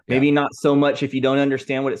Yeah. Maybe not so much if you don't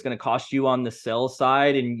understand what it's going to cost you on the sell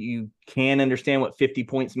side and you can understand what 50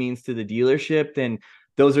 points means to the dealership, then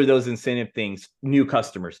those are those incentive things. New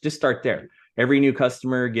customers, just start there. Every new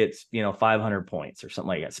customer gets, 500 points or something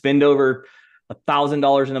like that. Spend over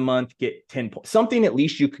 $1,000 in a month, get 10 points, something at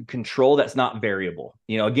least you can control that's not variable.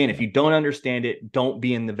 Again, if Yeah. you don't understand it, don't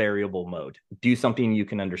be in the variable mode. Do something you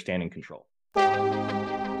can understand and control.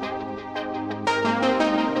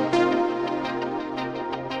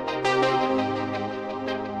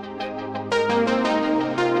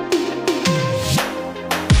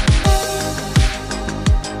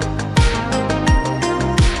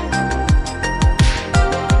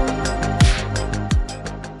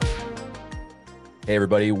 Hey,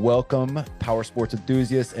 everybody. Welcome, power sports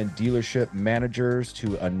enthusiasts and dealership managers,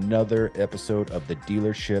 to another episode of the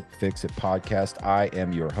Dealership Fix It podcast. I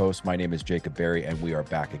am your host. My name is Jacob Berry, and we are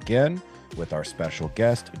back again with our special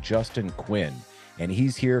guest, Justin Quinn. And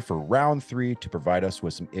he's here for round 3 to provide us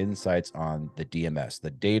with some insights on the DMS,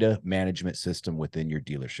 the data management system within your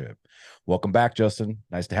dealership. Welcome back, Justin.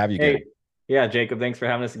 Nice to have you again. Hey, yeah, Jacob, thanks for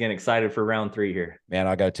having us again. Excited for round 3 here. Man,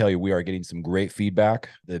 I got to tell you, we are getting some great feedback.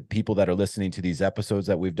 The people that are listening to these episodes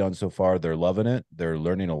that we've done so far, they're loving it. They're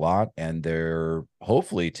learning a lot, and they're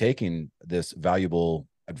hopefully taking this valuable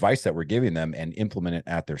advice that we're giving them and implement it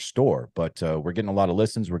at their store. But we're getting a lot of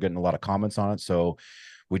listens. We're getting a lot of comments on it. So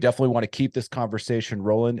we definitely want to keep this conversation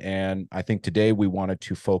rolling. And I think today we wanted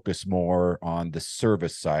to focus more on the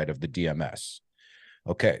service side of the DMS.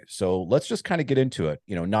 Okay, so let's just kind of get into it.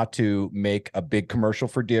 Not to make a big commercial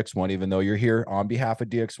for DX1, even though you're here on behalf of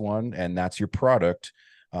DX1 and that's your product.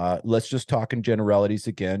 Let's just talk in generalities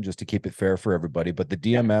again, just to keep it fair for everybody. But the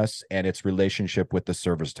Yeah. DMS and its relationship with the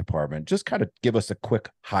service department, just kind of give us a quick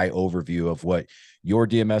high overview of what your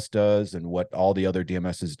DMS does and what all the other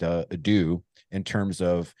DMSs do in terms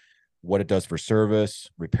of what it does for service,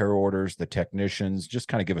 repair orders, the technicians. Just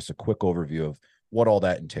kind of give us a quick overview of what all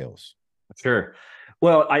that entails. Sure.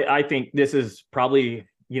 Well, I think this is probably,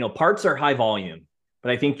 parts are high volume,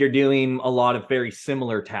 but I think you're doing a lot of very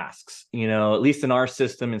similar tasks. At least in our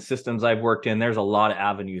system and systems I've worked in, there's a lot of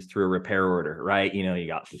avenues through a repair order, right? You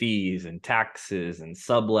got fees and taxes and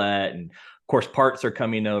sublet, and of course, parts are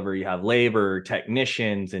coming over. You have labor,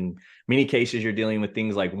 technicians, and many cases you're dealing with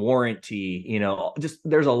things like warranty. Just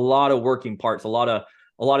there's a lot of working parts, a lot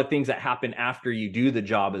of things that happen after you do the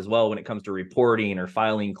job as well when it comes to reporting or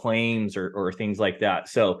filing claims or things like that.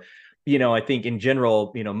 So, I think in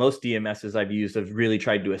general, most DMSs I've used have really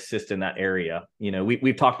tried to assist in that area.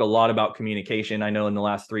 We've talked a lot about communication. I know in the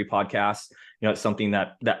last 3 podcasts, it's something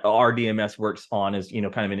that our DMS works on is,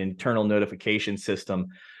 kind of an internal notification system.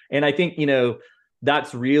 And I think,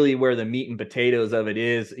 that's really where the meat and potatoes of it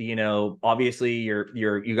is. Obviously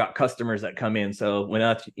you got customers that come in. So when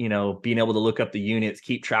us, being able to look up the units,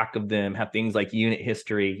 keep track of them, have things like unit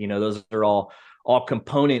history, those are all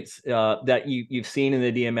components that you've seen in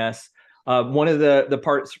the DMS. One of the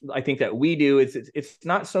parts I think that we do is it's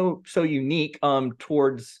not so unique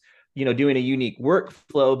towards doing a unique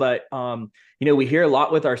workflow, but we hear a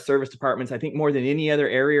lot with our service departments. I think more than any other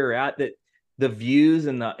area we're at, that the views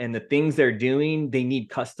and the things they're doing, they need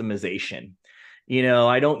customization.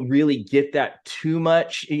 I don't really get that too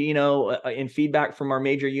much, in feedback from our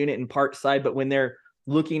major unit and part side, but when they're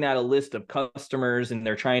looking at a list of customers and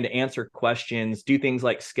they're trying to answer questions, do things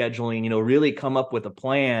like scheduling, really come up with a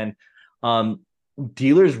plan.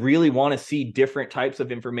 Dealers really want to see different types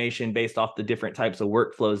of information based off the different types of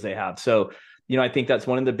workflows they have. So, I think that's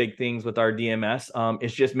one of the big things with our DMS,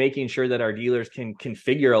 is just making sure that our dealers can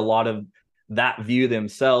configure a lot of that view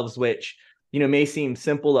themselves, which may seem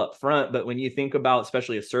simple up front, but when you think about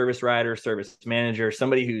especially a service writer, service manager,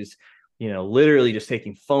 somebody who's literally just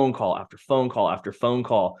taking phone call after phone call after phone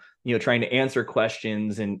call, trying to answer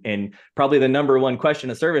questions, and probably the number one question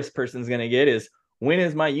a service person is going to get is, when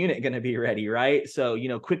is my unit going to be ready, right? So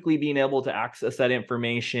quickly being able to access that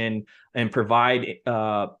information and provide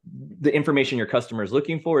the information your customer is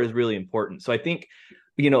looking for is really important. So I think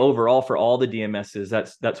overall for all the DMSs,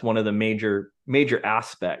 that's one of the major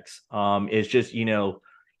aspects, is just,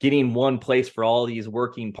 getting one place for all these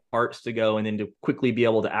working parts to go and then to quickly be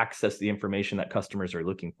able to access the information that customers are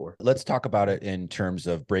looking for. Let's talk about it in terms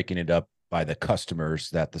of breaking it up by the customers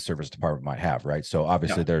that the service department might have, right? So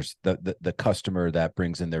obviously there's the customer that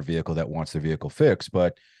brings in their vehicle that wants their vehicle fixed,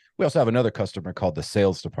 but we also have another customer called the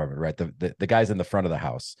sales department, right? The guys in the front of the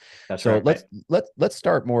house. That's so right. let's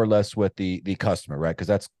start more or less with the customer, right? Because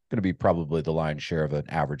that's going to be probably the lion's share of an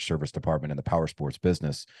average service department in the power sports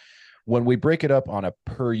business. When we break it up on a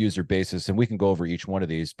per user basis, and we can go over each one of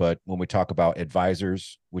these, but when we talk about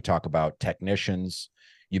advisors, we talk about technicians,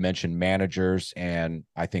 You mentioned managers, and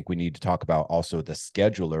I think we need to talk about also the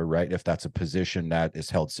scheduler, right? If that's a position that is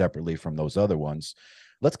held separately from those other ones.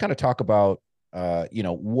 Let's kind of talk about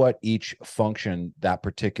what each function that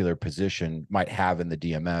particular position might have in the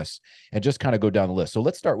DMS, and just kind of go down the list. So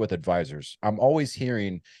let's start with advisors. I'm always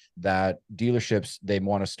hearing that dealerships, they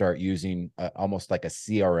want to start using almost like a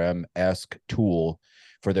CRM-esque tool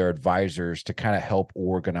for their advisors to kind of help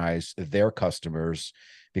organize their customers.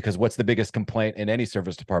 Because what's the biggest complaint in any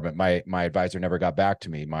service department? My advisor never got back to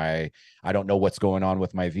me. I don't know what's going on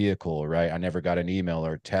with my vehicle, right? I never got an email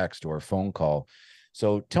or text or a phone call.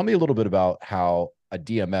 So tell me a little bit about how a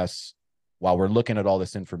DMS, while we're looking at all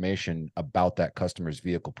this information about that customer's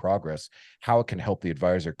vehicle progress, how it can help the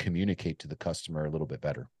advisor communicate to the customer a little bit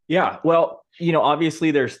better. Yeah, well,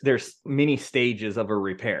 obviously there's many stages of a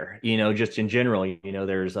repair, just in general,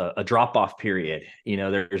 there's a drop-off period,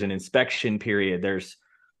 there's an inspection period, there's,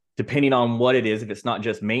 depending on what it is, if it's not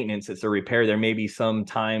just maintenance, it's a repair, there may be some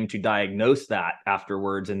time to diagnose that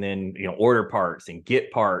afterwards, and then, order parts and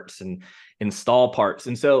get parts and install parts.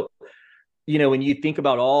 And so, when you think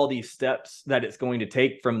about all these steps that it's going to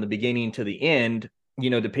take from the beginning to the end,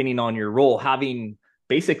 depending on your role, having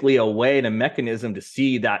basically a way and a mechanism to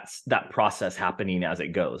see that process happening as it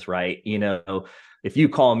goes, right? If you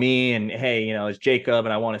call me and, hey, it's Jacob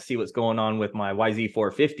and I want to see what's going on with my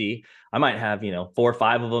YZ450, I might have, 4 or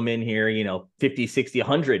 5 of them in here, 50, 60,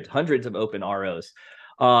 100, hundreds of open ROs.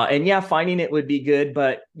 And yeah, finding it would be good,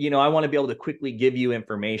 but, I want to be able to quickly give you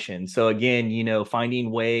information. So again,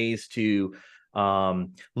 finding ways to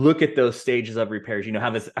look at those stages of repairs,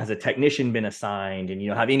 has a technician been assigned, and,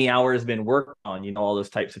 have any hours been worked on, all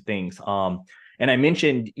those types of things. And I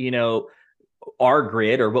mentioned, our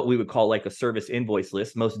grid, or what we would call like a service invoice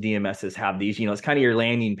list. Most DMSs have these, it's kind of your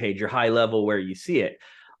landing page, your high level where you see it.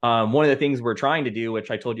 One of the things we're trying to do,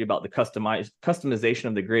 which I told you about, the customization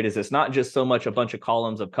of the grid, is it's not just so much a bunch of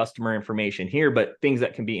columns of customer information here, but things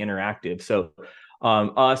that can be interactive. So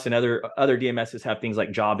us and other DMSs have things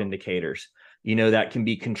like job indicators, that can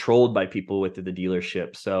be controlled by people with the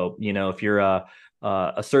dealership. So, if you're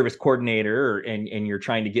a service coordinator and you're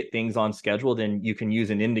trying to get things on schedule, then you can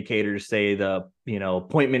use an indicator to say the,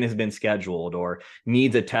 appointment has been scheduled, or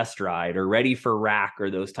needs a test ride, or ready for rack,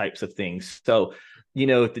 or those types of things. So,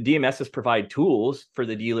 if the DMSs provide tools for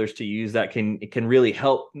the dealers to use, that can really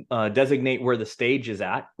help designate where the stage is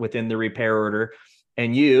at within the repair order.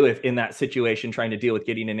 And you, if in that situation, trying to deal with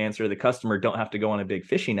getting an answer to the customer, don't have to go on a big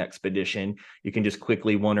fishing expedition. You can just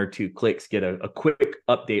quickly, 1 or 2 clicks, get a quick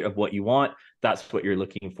update of what you want. That's what you're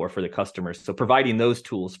looking for the customers. So providing those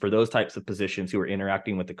tools for those types of positions who are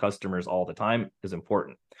interacting with the customers all the time is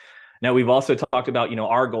important. Now, we've also talked about,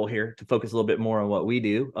 our goal here to focus a little bit more on what we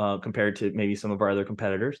do compared to maybe some of our other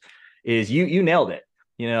competitors, is you nailed it.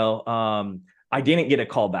 I didn't get a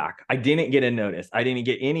call back. I didn't get a notice. I didn't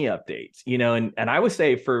get any updates, and I would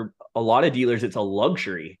say for a lot of dealers, it's a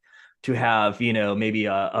luxury to have, maybe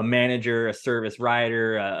a manager, a service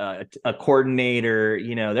writer, a coordinator.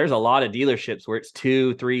 There's a lot of dealerships where it's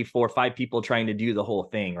 2, 3, 4, 5 people trying to do the whole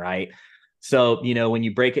thing, right? So, when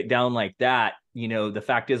you break it down like that, the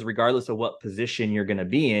fact is, regardless of what position you're going to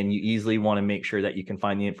be in, you easily want to make sure that you can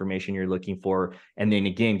find the information you're looking for, and then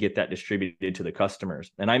again, get that distributed to the customers.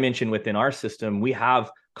 And I mentioned within our system, we have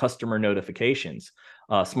customer notifications,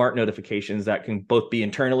 smart notifications that can both be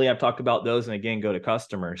internally. I've talked about those, and again, go to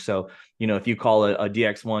customers. So, if you call a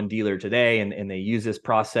DX1 dealer today and they use this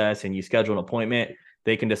process and you schedule an appointment,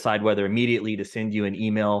 they can decide whether immediately to send you an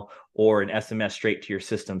email or an SMS straight to your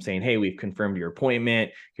system saying, hey, we've confirmed your appointment.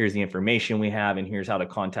 Here's the information we have, and here's how to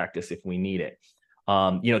contact us if we need it.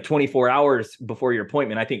 24 hours before your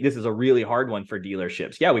appointment. I think this is a really hard one for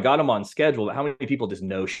dealerships. Yeah, we got them on schedule, but how many people just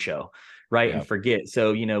no show, right? Yeah. And forget.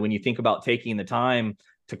 So, when you think about taking the time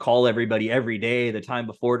to call everybody every day, the time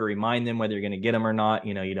before, to remind them whether you're going to get them or not,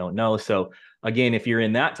 you don't know. So again, if you're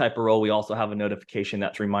in that type of role, we also have a notification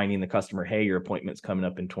that's reminding the customer, hey, your appointment's coming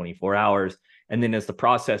up in 24 hours. And then as the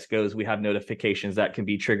process goes, we have notifications that can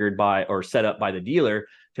be triggered by or set up by the dealer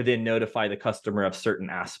to then notify the customer of certain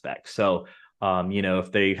aspects. So,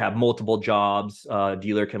 if they have multiple jobs, a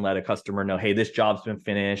dealer can let a customer know, hey, this job's been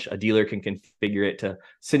finished. A dealer can configure it to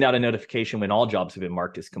send out a notification when all jobs have been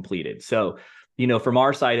marked as completed. So, from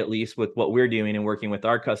our side, at least with what we're doing and working with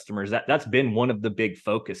our customers, that's been one of the big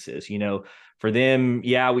focuses. For them,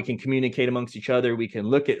 yeah, we can communicate amongst each other, we can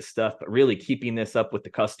look at stuff, but really keeping this up with the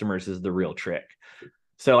customers is the real trick.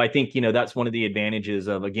 So I think, that's one of the advantages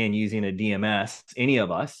of, again, using a DMS, any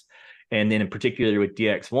of us, and then in particular with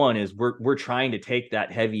DX1, is we're trying to take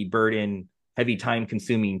that heavy burden heavy time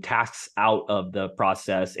consuming tasks out of the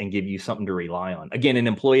process and give you something to rely on. Again, an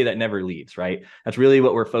employee that never leaves, right? That's really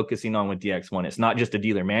what we're focusing on with DX1. It's not just a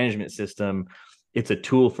dealer management system. It's a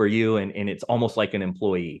tool for you, and it's almost like an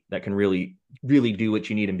employee that can really do what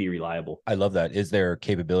you need and be reliable. I love that. Is there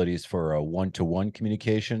capabilities for a one-to-one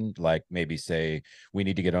communication? Like maybe say we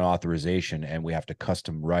need to get an authorization and we have to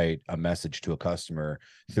custom write a message to a customer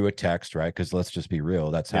through a text, right? Because let's just be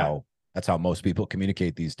real, that's how most people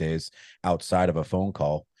communicate these days outside of a phone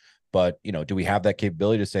call. But do we have that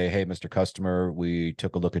capability to say, hey, Mr. Customer, we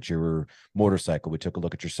took a look at your motorcycle, we took a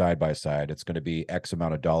look at your side by side. It's going to be X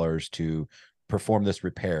amount of dollars to perform this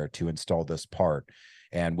repair, to install this part,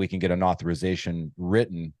 and we can get an authorization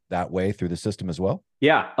written that way through the system as well?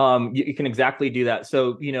 Yeah, you can exactly do that.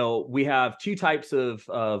 So, we have two types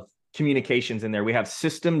of communications in there. We have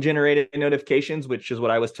system generated notifications, which is what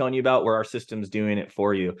I was telling you about, where our system's doing it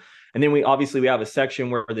for you. And then we have a section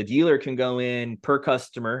where the dealer can go in per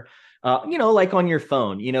customer, like on your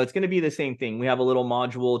phone. It's going to be the same thing. We have a little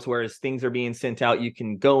module to where as things are being sent out, you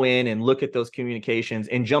can go in and look at those communications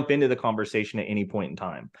and jump into the conversation at any point in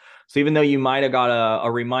time. So even though you might have got a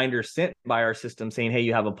reminder sent by our system saying, hey,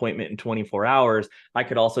 you have an appointment in 24 hours, I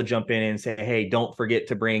could also jump in and say, hey, don't forget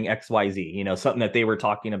to bring XYZ, something that they were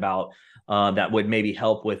talking about that would maybe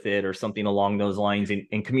help with it, or something along those lines,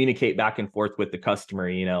 and communicate back and forth with the customer.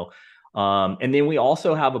 And then we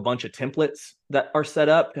also have a bunch of templates that are set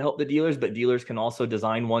up to help the dealers, but dealers can also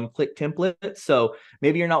design one-click templates. So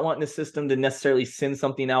maybe you're not wanting the system to necessarily send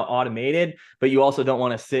something out automated, but you also don't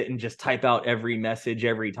want to sit and just type out every message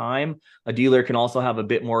every time. A dealer can also have a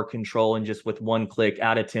bit more control and just with one click,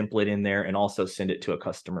 add a template in there and also send it to a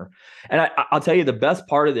customer. And I'll tell you the best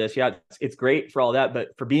part of this, it's great for all that,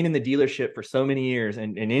 but for being in the dealership for so many years,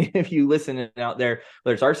 and any of you listening out there,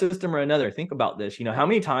 whether it's our system or another, think about this. How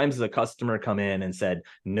many times has a customer come in and said,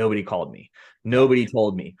 nobody called me, nobody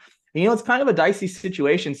told me? And, it's kind of a dicey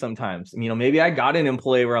situation sometimes. Maybe I got an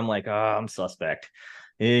employee where I'm like, oh, I'm suspect.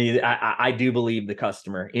 I do believe the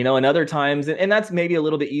customer, and other times, and that's maybe a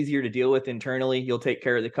little bit easier to deal with internally. You'll take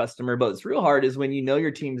care of the customer, but it's real hard is when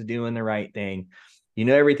your team's doing the right thing.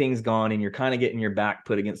 Everything's gone and you're kind of getting your back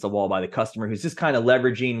put against the wall by the customer who's just kind of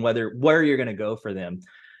leveraging where you're going to go for them.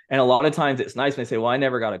 And a lot of times it's nice when they say, well, I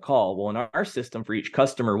never got a call. Well, in our system for each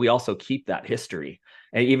customer, we also keep that history,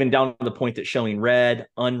 and even down to the point that's showing read,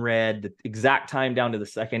 unread, the exact time down to the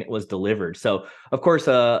second it was delivered. So of course,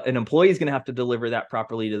 an employee is going to have to deliver that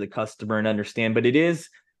properly to the customer and understand, but it is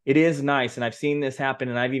nice. And I've seen this happen,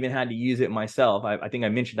 and I've even had to use it myself. I think I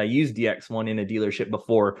mentioned I used DX1 in a dealership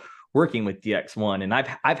before working with DX1. And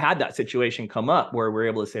I've had that situation come up where we're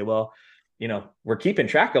able to say, well, we're keeping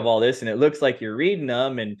track of all this and it looks like you're reading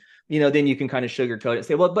them. And, then you can kind of sugarcoat it and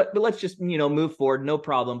say, well, but let's just, move forward. No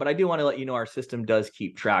problem. But I do want to let you know our system does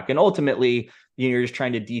keep track. And ultimately, you're just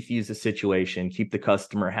trying to defuse the situation, keep the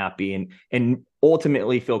customer happy, and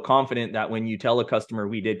ultimately feel confident that when you tell a customer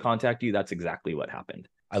we did contact you, that's exactly what happened.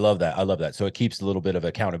 I love that. I love that. So it keeps a little bit of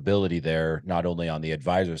accountability there, not only on the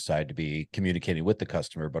advisor side to be communicating with the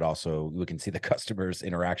customer, but also we can see the customer's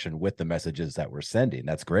interaction with the messages that we're sending.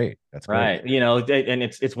 That's great. That's great. Right. And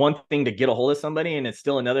it's one thing to get a hold of somebody, and it's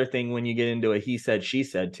still another thing when you get into a he said, she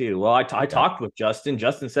said too. Well, I talked with Justin.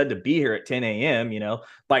 Justin said to be here at 10 a.m.,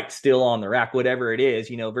 bike's still on the rack, whatever it is,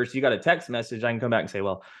 versus you got a text message. I can come back and say,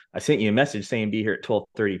 well, I sent you a message saying be here at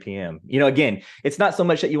 12:30 p.m. Again, it's not so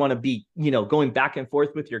much that you want to be, going back and forth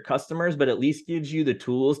with your customers, but at least gives you the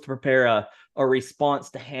tools to prepare a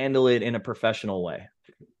response to handle it in a professional way.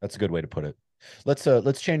 That's a good way to put it.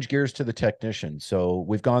 Let's change gears to the technician. So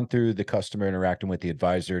we've gone through the customer interacting with the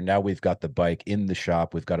advisor. Now we've got the bike in the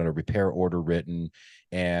shop. We've got a repair order written,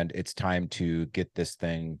 and it's time to get this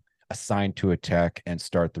thing assigned to a tech and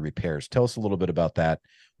start the repairs. Tell us a little bit about that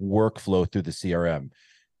workflow through the CRM.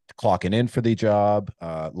 Clocking in for the job,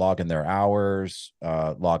 logging their hours,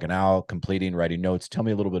 logging out, completing, writing notes. Tell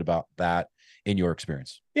me a little bit about that in your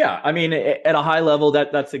experience. Yeah. I mean, at a high level,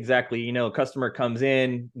 that's exactly, a customer comes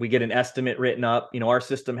in, we get an estimate written up. Our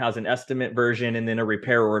system has an estimate version and then a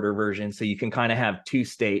repair order version. So you can kind of have two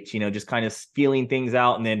states, just kind of feeling things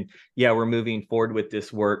out. And then, we're moving forward with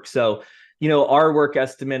this work. So, our work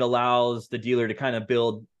estimate allows the dealer to kind of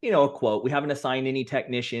build, a quote. We haven't assigned any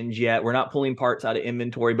technicians yet. We're not pulling parts out of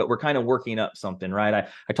inventory, but we're kind of working up something, right?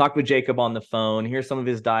 I talked with Jacob on the phone. Here's some of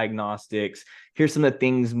his diagnostics. Here's some of the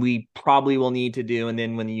things we probably will need to do. And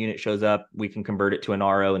then when the unit shows up, we can convert it to an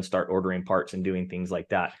RO and start ordering parts and doing things like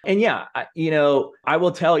that. And I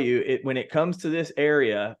will tell you, when it comes to this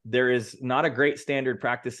area, there is not a great standard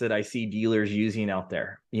practice that I see dealers using out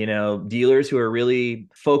there. Dealers who are really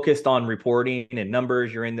focused on reporting and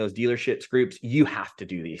numbers, you're in those dealerships groups, you have to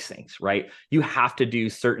do the these things, right? You have to do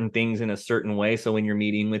certain things in a certain way. So when you're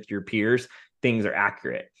meeting with your peers, things are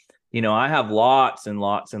accurate. I have lots and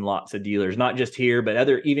lots and lots of dealers, not just here, but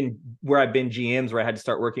even where I've been GMs where I had to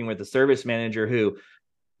start working with a service manager who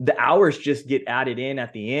the hours just get added in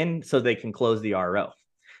at the end so they can close the RO.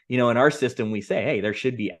 In our system, we say, hey, there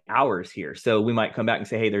should be hours here. So we might come back and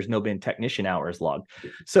say, hey, there's no been technician hours logged.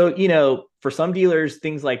 So, for some dealers,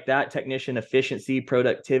 things like that, technician efficiency,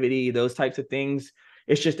 productivity, those types of things,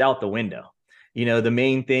 it's just out the window. The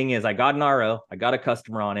main thing is I got an RO, I got a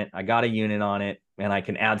customer on it, I got a unit on it, and I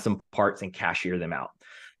can add some parts and cashier them out.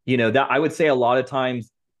 That I would say a lot of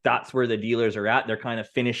times that's where the dealers are at. They're kind of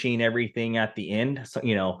finishing everything at the end.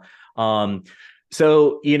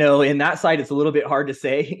 So, in that side, it's a little bit hard to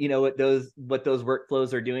say, what those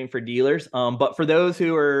workflows are doing for dealers. But for those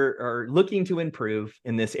who are looking to improve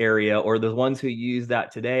in this area, or the ones who use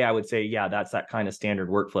that today, I would say, yeah, that's that kind of standard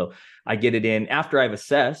workflow. I get it in after I've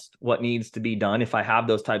assessed what needs to be done. If I have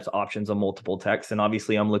those types of options on multiple techs, and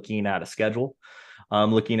obviously I'm looking at a schedule.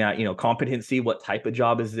 I'm looking at, competency, what type of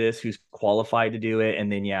job is this, who's qualified to do it.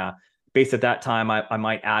 And then, based at that time, I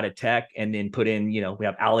might add a tech and then put in, we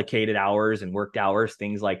have allocated hours and worked hours,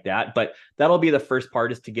 things like that. But that'll be the first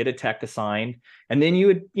part, is to get a tech assigned. And then you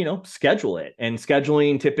would, schedule it. And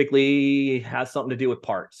scheduling typically has something to do with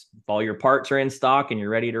parts. If all your parts are in stock and you're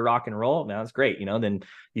ready to rock and roll, that's great. Then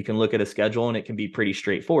you can look at a schedule and it can be pretty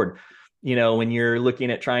straightforward. When you're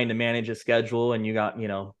looking at trying to manage a schedule and you got,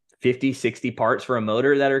 50, 60 parts for a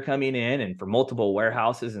motor that are coming in and for multiple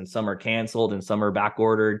warehouses, and some are canceled and some are back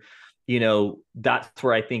ordered, that's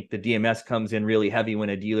where I think the DMS comes in really heavy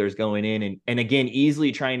when a dealer is going in and again,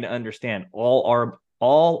 easily trying to understand all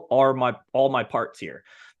my parts here,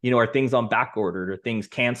 are things on back ordered or things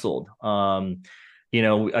canceled.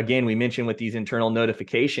 Again, we mentioned with these internal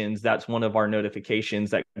notifications, that's one of our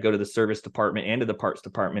notifications that go to the service department and to the parts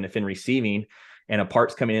department. If in receiving and a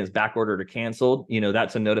part's coming in as back ordered or canceled,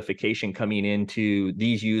 that's a notification coming into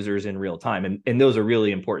these users in real time. And those are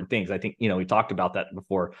really important things. I think, we talked about that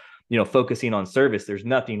before. Focusing on service, there's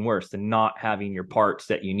nothing worse than not having your parts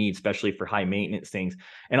that you need, especially for high maintenance things.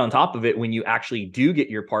 And on top of it, when you actually do get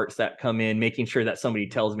your parts that come in, making sure that somebody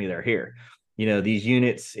tells me they're here. These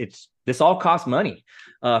units, this all costs money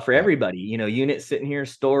for everybody, units sitting here,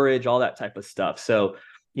 storage, all that type of stuff. So,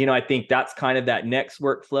 I think that's kind of that next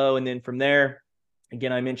workflow. And then from there,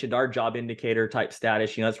 again, I mentioned our job indicator type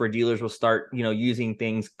status, that's where dealers will start, using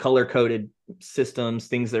things, color-coded systems,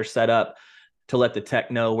 things that are set up to let the tech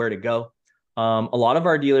know where to go. A lot of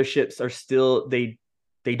our dealerships are still, they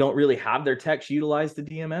don't really have their techs utilize the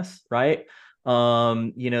DMS, right?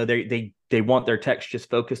 They want their techs just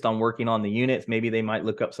focused on working on the units. Maybe they might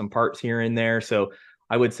look up some parts here and there. So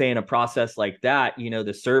I would say in a process like that,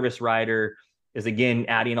 the service writer is again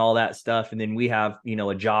adding all that stuff. And then we have,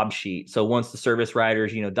 a job sheet. So once the service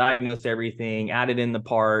writers, diagnose everything, added in the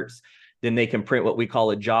parts, then they can print what we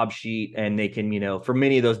call a job sheet. And they can, for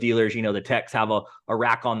many of those dealers, the techs have a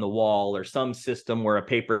rack on the wall or some system where a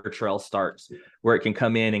paper trail starts, where it can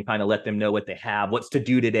come in and kind of let them know what they have, what's to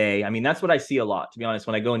do today. I mean, that's what I see a lot, to be honest,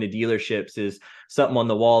 when I go into dealerships, is something on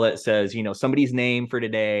the wall that says, somebody's name for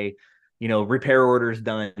today, repair orders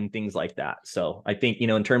done, things like that. So I think,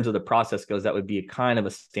 in terms of the process goes, that would be a kind of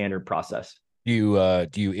a standard process. Do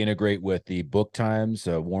you integrate with the book times,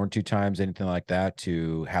 warranty times, anything like that,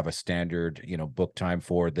 to have a standard, book time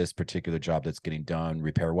for this particular job that's getting done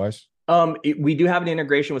repair wise? We do have an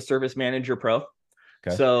integration with Service Manager Pro.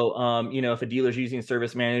 Okay. So, if a dealer's using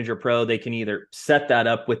Service Manager Pro, they can either set that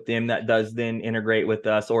up with them, that does then integrate with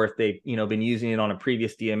us, or if they've, been using it on a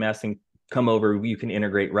previous DMS and come over, you can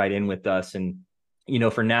integrate right in with us. And,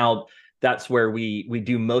 for now, that's where we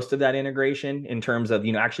do most of that integration in terms of,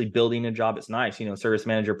 actually building a job. It's nice, Service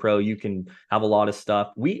Manager Pro, you can have a lot of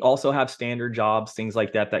stuff. We also have standard jobs, things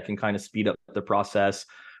like that can kind of speed up the process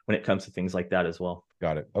when it comes to things like that as well.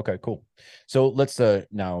 Got it. Okay, cool. So let's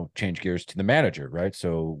now change gears to the manager, right?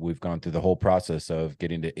 So we've gone through the whole process of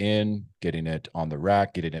getting it in, getting it on the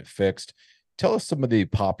rack, getting it fixed. Tell us some of the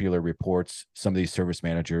popular reports, some of these service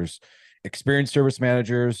managers, experienced service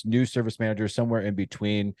managers, new service managers, somewhere in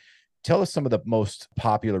between. Tell us some of the most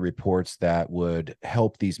popular reports that would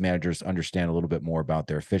help these managers understand a little bit more about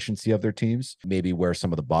their efficiency of their teams, maybe where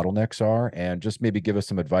some of the bottlenecks are, and just maybe give us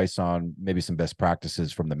some advice on maybe some best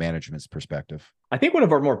practices from the management's perspective. I think one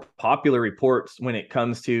of our more popular reports when it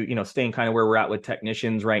comes to, staying kind of where we're at with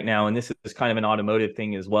technicians right now, and this is kind of an automotive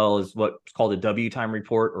thing as well, is what's called a W time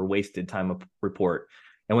report or wasted time report.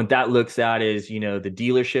 And what that looks at is, the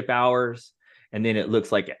dealership hours, and then it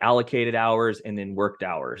looks like allocated hours and then worked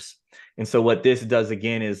hours. And so what this does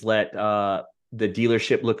again is let the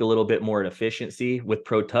dealership look a little bit more at efficiency with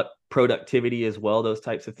productivity as well, those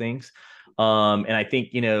types of things. And I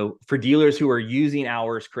think, for dealers who are using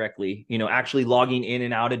hours correctly, actually logging in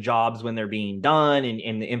and out of jobs when they're being done,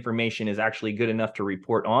 and the information is actually good enough to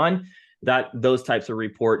report on, that those types of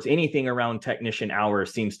reports, anything around technician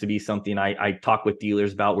hours seems to be something I talk with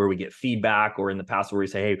dealers about, where we get feedback, or in the past where we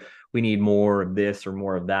say, hey, we need more of this or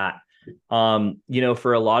more of that.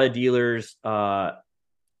 For a lot of dealers,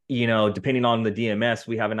 depending on the DMS,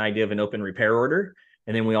 we have an idea of an open repair order.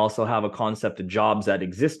 And then we also have a concept of jobs that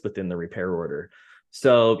exist within the repair order.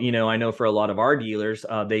 So, I know for a lot of our dealers,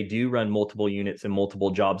 they do run multiple units and multiple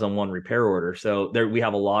jobs on one repair order. So we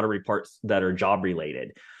have a lot of reports that are job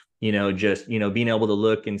related, being able to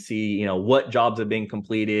look and see, what jobs have been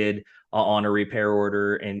completed on a repair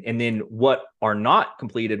order, and then what are not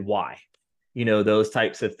completed, why, those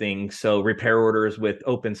types of things. So repair orders with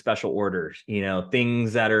open special orders,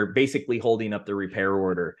 things that are basically holding up the repair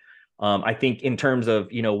order. I think in terms of,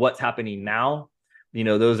 what's happening now,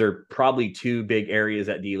 those are probably two big areas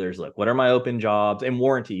that dealers look. What are my open jobs? And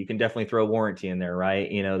warranty? You can definitely throw warranty in there, right?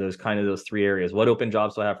 Those three areas. What open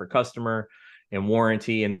jobs do I have for customer and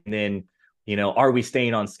warranty? And then, are we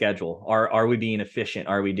staying on schedule? Are we being efficient?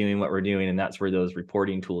 Are we doing what we're doing? And that's where those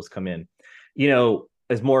reporting tools come in.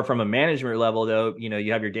 As more from a management level, though,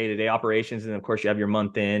 you have your day-to-day operations, and of course you have your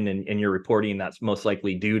month end and your reporting that's most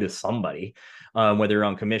likely due to somebody, whether you're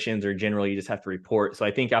on commissions or generally you just have to report. So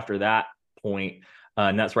I think after that point,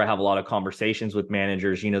 and that's where I have a lot of conversations with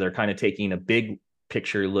managers, they're kind of taking a big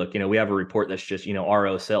picture look. We have a report that's just,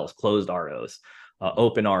 RO sales, closed ROs,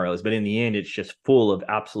 open ROs, but in the end, it's just full of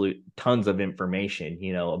absolute tons of information,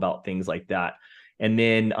 about things like that. And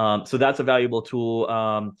then, so that's a valuable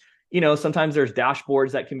tool. Sometimes there's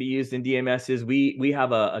dashboards that can be used in DMSs. We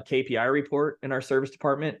have a KPI report in our service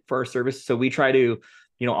department for our service. So we try to,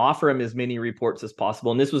 offer them as many reports as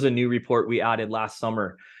possible. And this was a new report we added last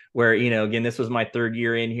summer, where, again, this was my third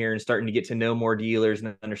year in here and starting to get to know more dealers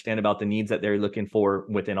and understand about the needs that they're looking for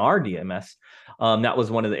within our DMS. That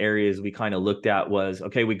was one of the areas we kind of looked at was,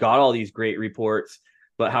 okay, we got all these great reports,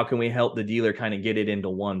 but how can we help the dealer kind of get it into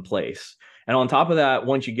one place? And on top of that,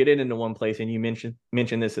 once you get it into one place, and you mentioned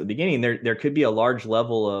this at the beginning, there could be a large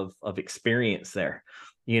level of experience there.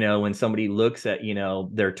 When somebody looks at,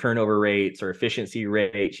 their turnover rates or efficiency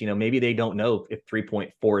rates, maybe they don't know if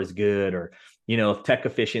 3.4 is good, or, if tech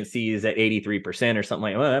efficiency is at 83% or something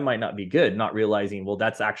like, well, that might not be good, not realizing, well,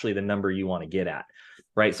 that's actually the number you want to get at.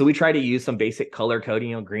 Right. So we try to use some basic color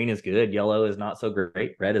coding. Green is good, yellow is not so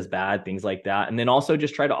great, red is bad, things like that. And then also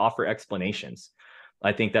just try to offer explanations.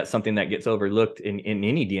 I think that's something that gets overlooked in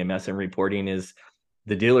any DMS and reporting, is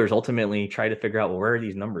the dealers ultimately try to figure out, well, where are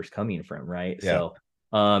these numbers coming from? Right. Yeah. So,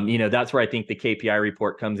 that's where I think the KPI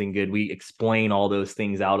report comes in good. We explain all those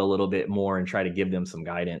things out a little bit more and try to give them some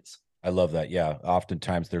guidance. I love that. Yeah.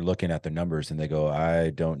 Oftentimes they're looking at the numbers and they go, I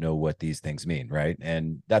don't know what these things mean. Right.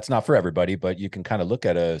 And that's not for everybody, but you can kind of look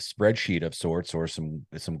at a spreadsheet of sorts, or some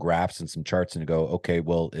graphs and some charts, and go, okay,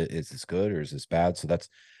 well, is this good or is this bad? So that's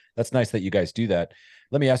nice that you guys do that.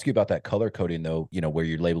 Let me ask you about that color coding, though, where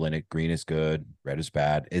you're labeling it, green is good, red is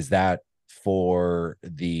bad. Is that for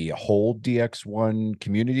the whole DX1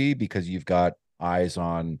 community, because you've got eyes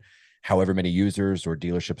on however many users or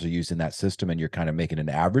dealerships are using that system, and you're kind of making an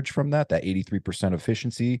average from that 83%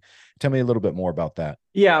 efficiency? Tell me a little bit more about that.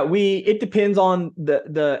 Yeah, it depends on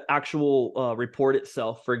the actual report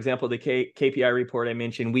itself. For example, the KPI report I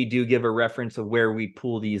mentioned, we do give a reference of where we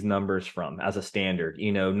pull these numbers from as a standard,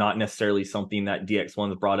 not necessarily something that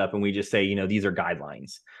DX1's brought up and we just say, these are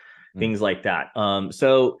guidelines, things like that.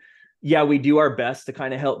 So yeah, we do our best to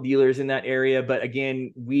kind of help dealers in that area. But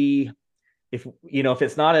again, if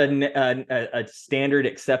it's not a standard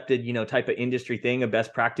accepted, type of industry thing, a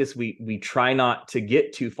best practice, we try not to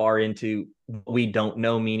get too far into what we don't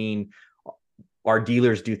know, meaning our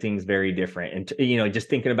dealers do things very different. And, just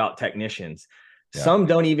thinking about technicians, some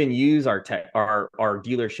don't even use our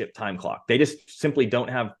dealership time clock. They just simply don't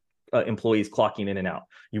have employees clocking in and out.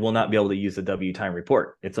 You will not be able to use a W time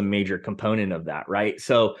report. It's a major component of that, right?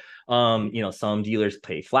 So, some dealers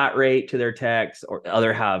pay flat rate to their techs, or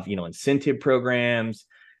other have, incentive programs.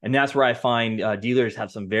 And that's where I find dealers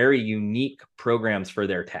have some very unique programs for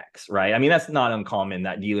their techs, right? I mean, that's not uncommon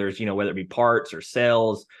that dealers, whether it be parts or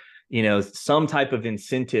sales, some type of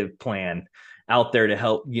incentive plan out there to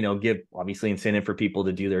help, give obviously incentive for people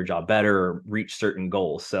to do their job better or reach certain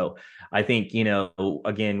goals. So I think,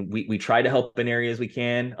 again, we try to help in areas we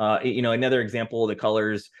can. Another example of the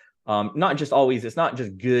colors, not just always, it's not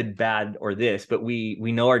just good, bad, or this, but we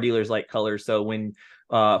know our dealers like colors. So when,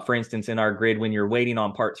 for instance, in our grid, when you're waiting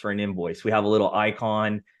on parts for an invoice, we have a little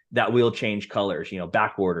icon that will change colors,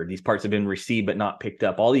 back order. These parts have been received but not picked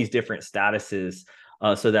up. All these different statuses,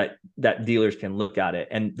 so that dealers can look at it.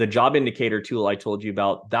 And the job indicator tool I told you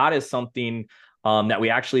about, that is something that we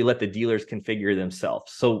actually let the dealers configure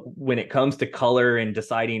themselves. So when it comes to color and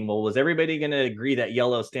deciding, well, was everybody going to agree that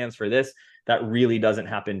yellow stands for this? That really doesn't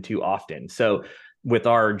happen too often. So with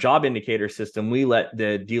our job indicator system, we let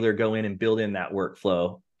the dealer go in and build in that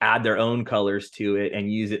workflow, add their own colors to it,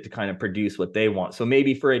 and use it to kind of produce what they want. So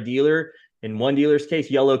maybe for a dealer, in one dealer's case,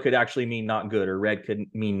 yellow could actually mean not good, or red could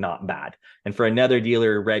mean not bad. And for another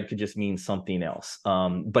dealer, red could just mean something else.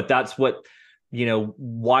 But that's what,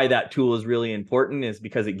 why that tool is really important, is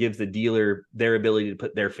because it gives the dealer their ability to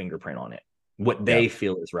put their fingerprint on it, what they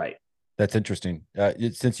feel is right. That's interesting.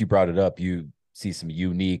 Since you brought it up, you see some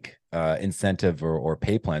unique incentive or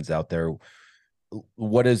pay plans out there.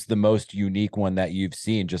 What is the most unique one that you've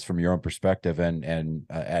seen, just from your own perspective, and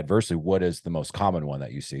adversely, what is the most common one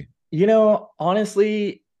that you see?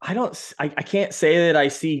 Honestly, I can't say that I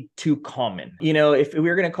see too common. If we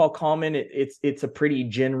were going to call common, it's a pretty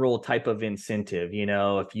general type of incentive.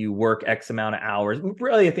 If you work X amount of hours,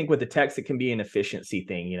 really, I think with the techs, it can be an efficiency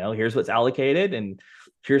thing. Here's what's allocated, and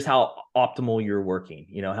here's how optimal you're working.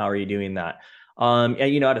 How are you doing that? And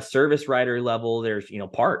at a service writer level, there's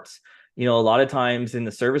parts. A lot of times in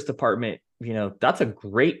the service department, that's a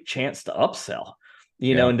great chance to upsell.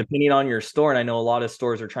 And depending on your store, and I know a lot of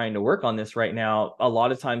stores are trying to work on this right now, a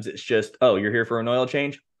lot of times it's just, oh, you're here for an oil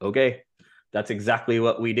change? Okay, that's exactly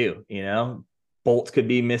what we do. Bolts could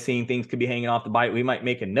be missing, things could be hanging off the bike. We might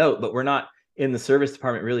make a note, but we're not in the service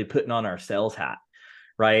department really putting on our sales hat.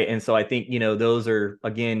 Right. And so I think, those are,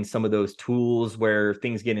 again, some of those tools where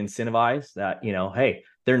things get incentivized that, hey,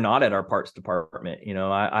 they're not at our parts department.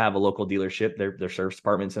 I have a local dealership, their service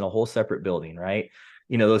department's in a whole separate building. Right.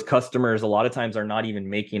 Those customers a lot of times are not even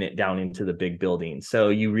making it down into the big building. So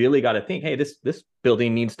you really got to think, hey, this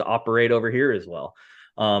building needs to operate over here as well.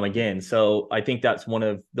 Again, so I think that's one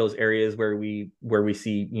of those areas where we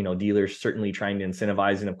see, dealers certainly trying to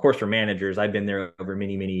incentivize. And of course, for managers, I've been there over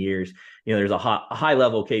many, many years. There's a high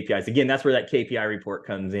level KPIs. Again, that's where that KPI report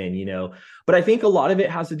comes in, but I think a lot of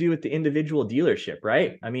it has to do with the individual dealership,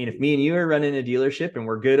 right? I mean, if me and you are running a dealership and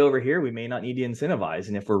we're good over here, we may not need to incentivize.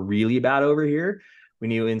 And if we're really bad over here, we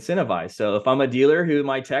need to incentivize. So if I'm a dealer who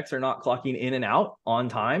my techs are not clocking in and out on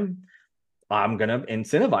time, I'm going to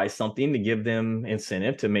incentivize something to give them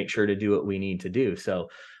incentive to make sure to do what we need to do. So,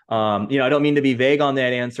 I don't mean to be vague on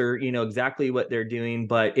that answer, exactly what they're doing,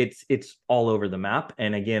 but it's all over the map.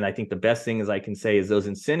 And again, I think the best thing, as I can say, is those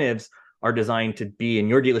incentives are designed to be in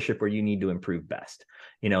your dealership where you need to improve best.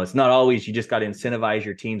 It's not always you just got to incentivize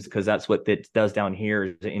your teams because that's what it does down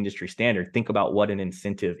here as an industry standard. Think about what an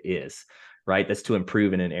incentive is, right? That's to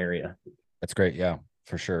improve in an area. That's great. Yeah,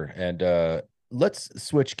 for sure. And let's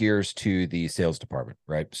switch gears to the sales department,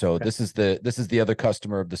 right? So this is the other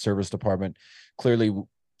customer of the service department. Clearly,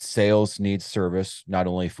 sales needs service, not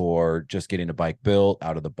only for just getting a bike built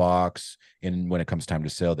out of the box, and when it comes time to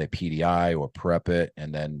sell, they PDI or prep it,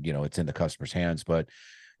 and then it's in the customer's hands. But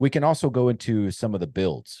we can also go into some of the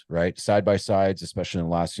builds, right? Side by sides, especially in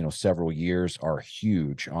the last, several years, are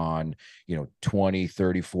huge on, $20,000,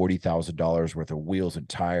 $30,000, $40,000 worth of wheels and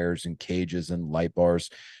tires and cages and light bars.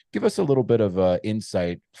 Give us a little bit of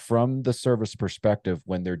insight from the service perspective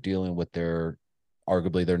when they're dealing with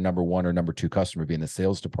arguably their number one or number two customer being the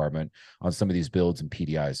sales department on some of these builds and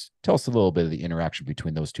PDIs. Tell us a little bit of the interaction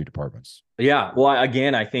between those two departments. Yeah. Well,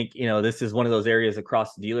 again, I think, this is one of those areas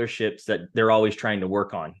across dealerships that they're always trying to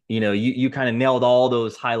work on. You kind of nailed all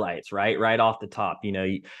those highlights, right off the top,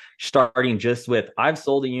 starting just with, I've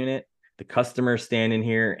sold a unit, the customer's standing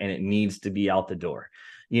here and it needs to be out the door.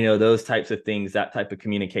 Those types of things, that type of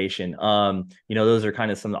communication. Those are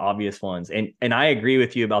kind of some of the obvious ones. And I agree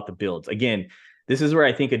with you about the builds. Again, this is where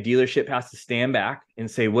I think a dealership has to stand back and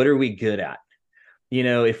say, what are we good at?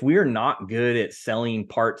 If we're not good at selling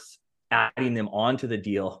parts, adding them onto the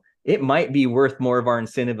deal, it might be worth more of our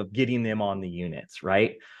incentive of getting them on the units,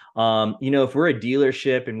 right? If we're a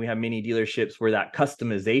dealership and we have many dealerships where that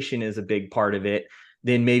customization is a big part of it,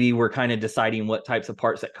 then maybe we're kind of deciding what types of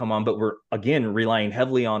parts that come on, but we're, again, relying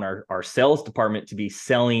heavily on our sales department to be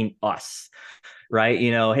selling us, right?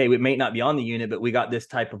 Hey, we may not be on the unit, but we got this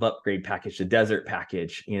type of upgrade package, the desert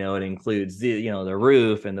package. It includes the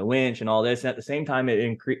roof and the winch and all this. And at the same time, it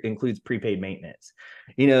includes prepaid maintenance,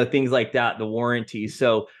 things like that, the warranty.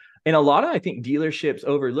 So, and a lot of, I think, dealerships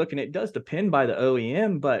overlook, and it does depend by the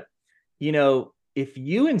OEM, but, if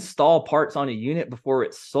you install parts on a unit before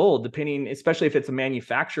it's sold, depending, especially if it's a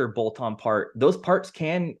manufacturer bolt-on part, those parts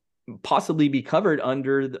can possibly be covered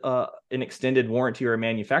under an extended warranty or a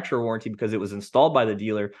manufacturer warranty because it was installed by the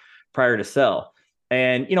dealer prior to sell.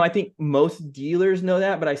 And, I think most dealers know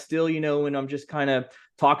that, but I still, when I'm just kind of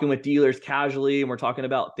talking with dealers casually and we're talking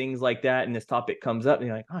about things like that and this topic comes up and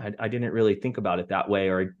you're like, oh, I didn't really think about it that way,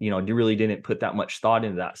 or, really didn't put that much thought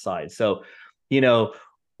into that side. So,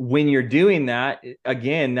 when you're doing that,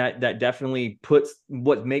 again, that definitely puts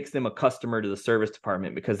what makes them a customer to the service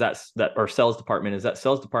department, because our sales department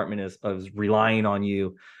is relying on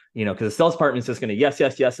you, because the sales department is just going to yes,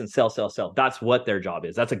 and sell. That's what their job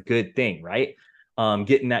is. That's a good thing, right?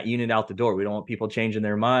 Getting that unit out the door. We don't want people changing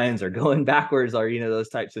their minds or going backwards or, those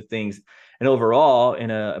types of things. And overall, in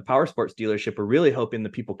a power sports dealership, we're really hoping the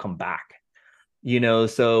people come back.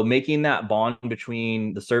 So making that bond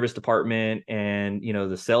between the service department and,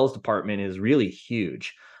 the sales department is really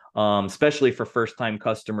huge, especially for first-time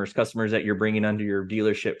customers that you're bringing under your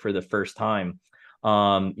dealership for the first time.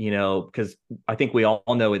 Because I think we all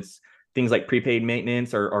know it's things like prepaid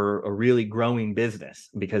maintenance are a really growing business,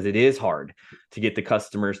 because it is hard to get the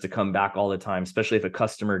customers to come back all the time, especially if a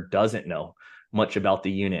customer doesn't know much about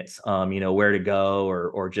the units, where to go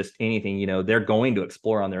or just anything, they're going to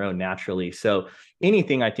explore on their own naturally. So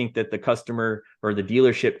anything I think that the customer or the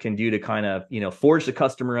dealership can do to kind of, forge the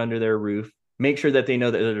customer under their roof, make sure that they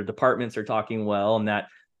know that their departments are talking well and that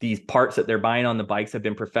these parts that they're buying on the bikes have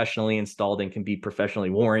been professionally installed and can be professionally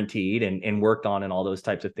warranted and worked on, and all those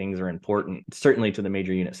types of things are important, certainly to the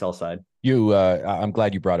major unit sell side. I'm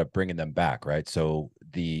glad you brought up bringing them back, right? So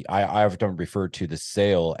I often refer to the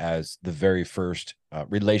sale as the very first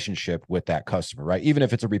relationship with that customer, right? Even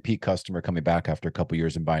if it's a repeat customer coming back after a couple of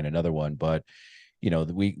years and buying another one, but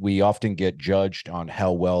we often get judged on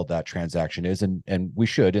how well that transaction is, and we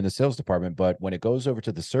should in the sales department. But when it goes over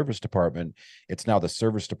to the service department, it's now the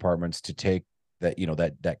service departments to take that,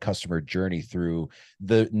 that customer journey through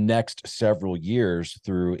the next several years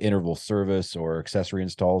through interval service or accessory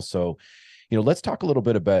installs. So, let's talk a little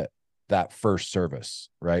bit about that first service,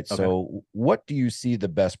 right? Okay. So what do you see the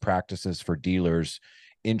best practices for dealers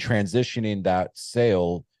in transitioning that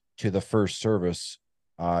sale to the first service?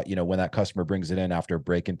 When that customer brings it in after a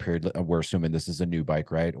break-in period, we're assuming this is a new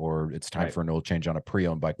bike, right? Or it's time for an oil change on a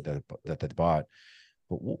pre-owned bike that they bought.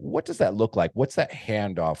 But what does that look like? What's that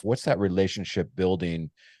handoff? What's that relationship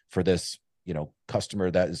building for this,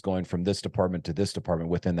 customer that is going from this department to this department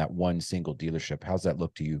within that one single dealership? How's that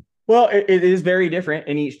look to you? Well, it is very different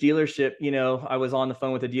in each dealership. I was on the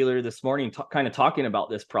phone with a dealer this morning, kind of talking about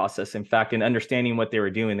this process, in fact, and understanding what they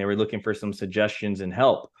were doing. They were looking for some suggestions and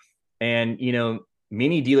help. And,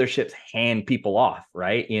 many dealerships hand people off,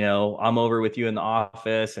 right? I'm over with you in the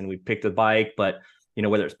office and we picked the bike, but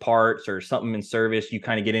whether it's parts or something in service, you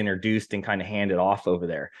kind of get introduced and kind of hand it off over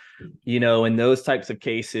there. In those types of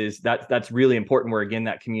cases, that's really important, where again,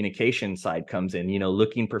 that communication side comes in,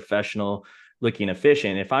 looking professional, looking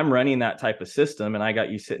efficient. If I'm running that type of system and I got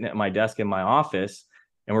you sitting at my desk in my office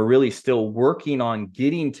and we're really still working on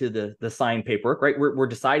getting to the signed paperwork, right? We're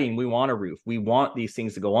deciding we want a roof, we want these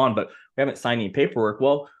things to go on, but we haven't signed any paperwork.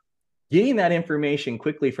 Well, getting that information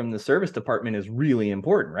quickly from the service department is really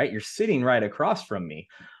important, right? You're sitting right across from me.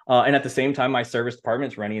 And at the same time, my service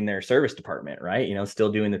department's running their service department, right?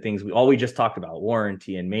 Still doing the things we just talked about,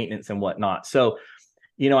 warranty and maintenance and whatnot. So,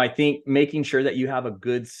 I think making sure that you have a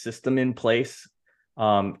good system in place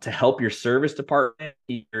to help your service department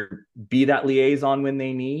either be that liaison when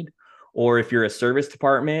they need, or if you're a service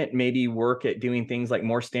department, maybe work at doing things like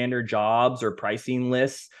more standard jobs or pricing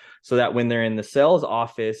lists, so that when they're in the sales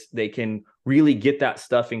office, they can really get that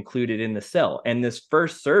stuff included in the sale. And this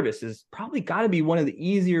first service is probably got to be one of the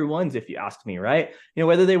easier ones, if you ask me, right?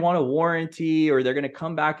 Whether they want a warranty or they're going to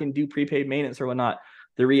come back and do prepaid maintenance or whatnot.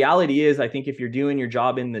 The reality is, I think if you're doing your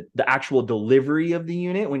job in the actual delivery of the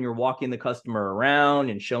unit, when you're walking the customer around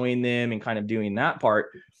and showing them and kind of doing that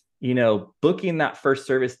part, booking that first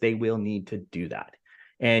service, they will need to do that.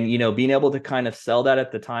 And, being able to kind of sell that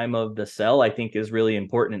at the time of the sell, I think is really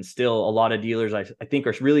important. And still a lot of dealers, I think,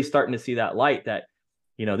 are really starting to see that light that,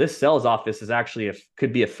 this sales office is actually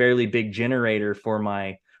could be a fairly big generator for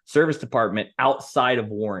my service department outside of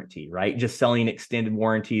warranty, right? Just selling extended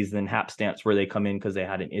warranties and HAP stamps where they come in because they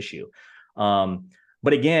had an issue.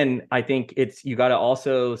 But again, I think you got to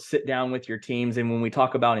also sit down with your teams. And when we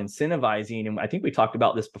talk about incentivizing, and I think we talked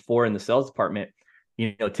about this before in the sales department,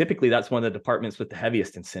 typically that's one of the departments with the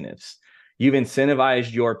heaviest incentives. You've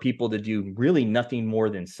incentivized your people to do really nothing more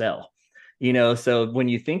than sell. So when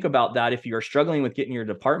you think about that, if you're struggling with getting your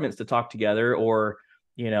departments to talk together, or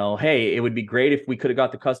hey, it would be great if we could have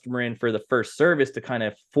got the customer in for the first service to kind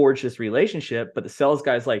of forge this relationship, but the sales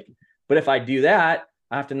guy's like, but if I do that,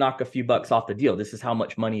 I have to knock a few bucks off the deal. This is how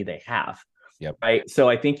much money they have. Yep. Right. So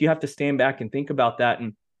I think you have to stand back and think about that.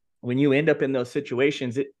 And when you end up in those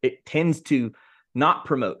situations, it tends to not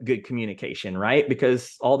promote good communication, right?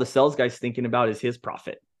 Because all the sales guy's thinking about is his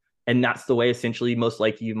profit. And that's the way essentially most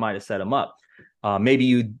likely you might have set them up. Maybe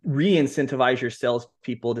you re-incentivize your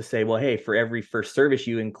salespeople to say, well, hey, for every first service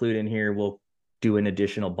you include in here, we'll do an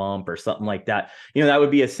additional bump or something like that. That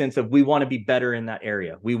would be a sense of we want to be better in that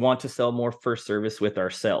area. We want to sell more first service with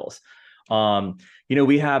our sales.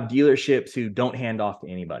 We have dealerships who don't hand off to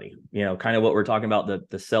anybody, kind of what we're talking about.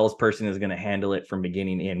 The salesperson is going to handle it from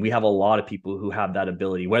beginning in. We have a lot of people who have that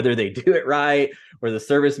ability, whether they do it right or the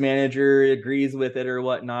service manager agrees with it or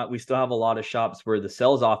whatnot. We still have a lot of shops where the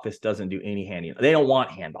sales office doesn't do any handing. They don't want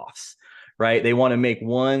handoffs, right? They want to make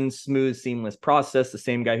one smooth, seamless process. The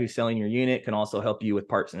same guy who's selling your unit can also help you with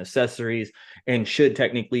parts and accessories and should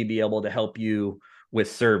technically be able to help you with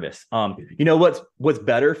service. What's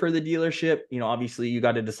better for the dealership? Obviously you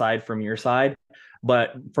got to decide from your side,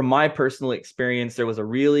 but from my personal experience, there was a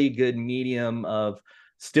really good medium of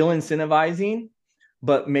still incentivizing,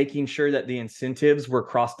 but making sure that the incentives were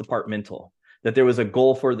cross-departmental, that there was a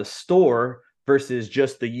goal for the store versus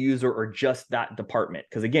just the user or just that department.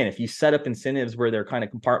 Because again, if you set up incentives where they're kind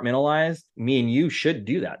of compartmentalized, me and you should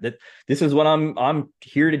do that. That this is what I'm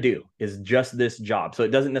here to do, is just this job. So it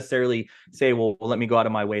doesn't necessarily say, well, let me go out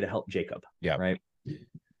of my way to help Jacob. Yeah. Right.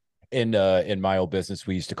 In my old business,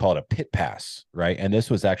 we used to call it a pit pass, right? And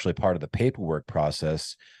this was actually part of the paperwork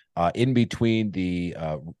process. In between the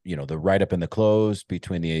the write-up and the close,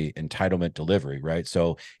 between the entitlement delivery, right?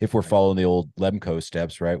 So if we're following the old Lemco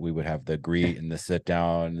steps, right, we would have the greet and the sit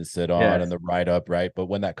down and the sit on Yes. and the write-up, right? But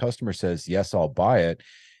when that customer says, yes, I'll buy it,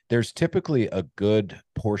 there's typically a good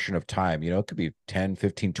portion of time, it could be 10,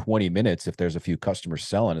 15, 20 minutes if there's a few customers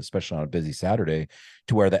selling, especially on a busy Saturday,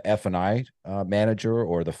 to where the F&I manager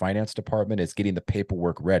or the finance department is getting the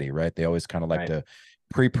paperwork ready, right? They always kind of like to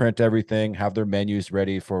pre-print everything, have their menus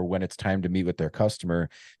ready for when it's time to meet with their customer.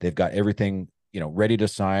 They've got everything, ready to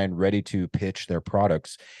sign, ready to pitch their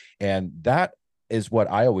products. And that is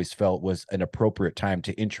what I always felt was an appropriate time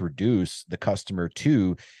to introduce the customer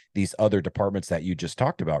to these other departments that you just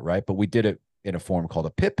talked about, right? But we did it in a form called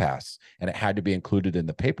a pit pass, and it had to be included in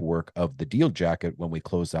the paperwork of the deal jacket when we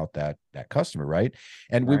close out that customer, right?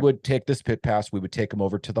 And we would take this pit pass, we would take them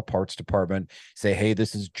over to the parts department, say, hey,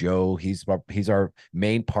 this is Joe, he's our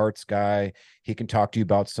main parts guy, he can talk to you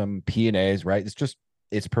about some P&As, right?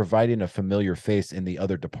 It's providing a familiar face in the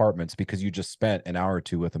other departments because you just spent an hour or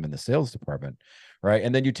two with them in the sales department, right?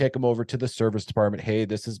 And then you take them over to the service department. Hey,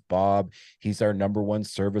 this is Bob. He's our #1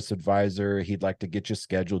 service advisor. He'd like to get you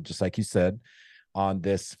scheduled, just like you said, on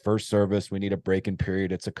this first service. We need a break-in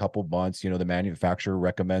period. It's a couple months. The manufacturer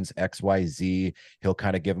recommends XYZ. He'll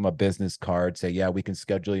kind of give them a business card, say, yeah, we can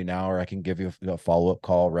schedule you now, or I can give you a follow-up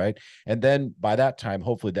call, right? And then by that time,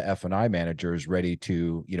 hopefully the F&I manager is ready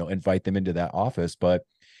to, invite them into that office. But,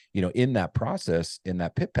 in that process, in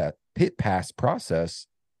that pit pass process,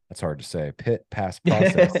 that's hard to say, pit pass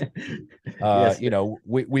process. Yes.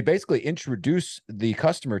 We basically introduce the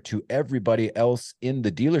customer to everybody else in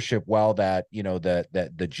the dealership while that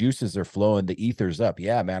the juices are flowing, the ether's up.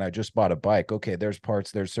 Yeah, man, I just bought a bike. Okay, there's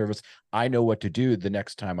parts, there's service. I know what to do the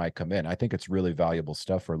next time I come in. I think it's really valuable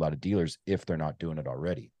stuff for a lot of dealers if they're not doing it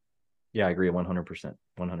already. Yeah, I agree 100%.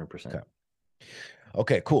 100%.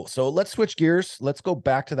 Okay, cool. So let's switch gears. Let's go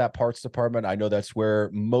back to that parts department. I know that's where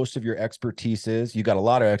most of your expertise is. You got a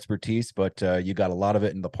lot of expertise, but you got a lot of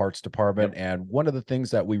it in the parts department. Yep. And one of the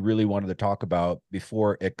things that we really wanted to talk about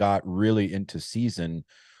before it got really into season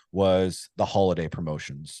was the holiday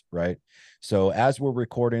promotions, right? So as we're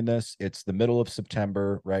recording this, it's the middle of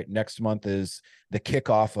September, right? Next month is the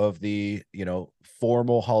kickoff of the,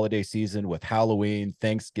 formal holiday season with Halloween,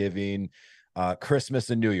 Thanksgiving, Christmas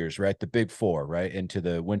and New Year's, right? The big four, right? Into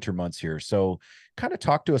the winter months here. So kind of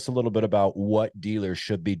talk to us a little bit about what dealers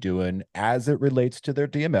should be doing as it relates to their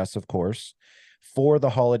DMS, of course, for the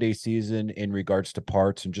holiday season in regards to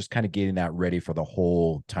parts and just kind of getting that ready for the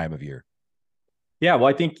whole time of year. Yeah, well,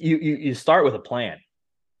 I think you start with a plan.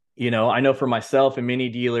 I know for myself and many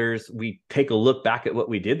dealers, we take a look back at what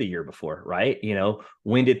we did the year before, right?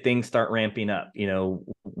 When did things start ramping up?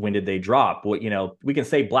 When did they drop? We can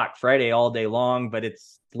say Black Friday all day long, but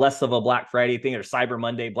it's less of a Black Friday thing. There's Cyber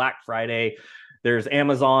Monday, Black Friday. There's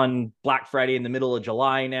Amazon Black Friday in the middle of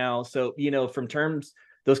July now. So, from terms,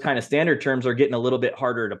 those kind of standard terms are getting a little bit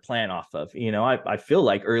harder to plan off of. I feel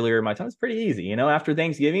like earlier in my time, it's pretty easy. After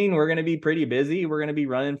Thanksgiving, we're going to be pretty busy. We're going to be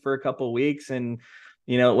running for a couple of weeks, and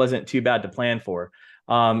it wasn't too bad to plan for.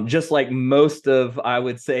 Just like most of, I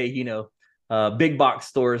would say, big box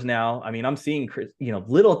stores now. I mean, I'm seeing,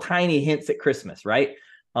 little tiny hints at Christmas, right?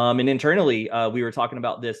 And internally, we were talking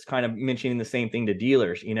about this, kind of mentioning the same thing to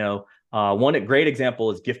dealers. One great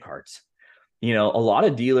example is gift cards. A lot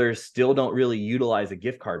of dealers still don't really utilize a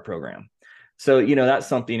gift card program. So, that's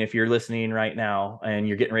something, if you're listening right now and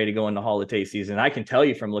you're getting ready to go into holiday season, I can tell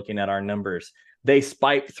you from looking at our numbers, they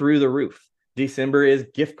spike through the roof. December is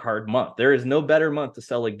gift card month. There is no better month to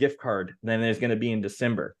sell a gift card than there's going to be in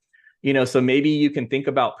December. So maybe you can think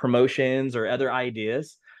about promotions or other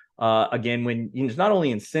ideas. Again, when it's not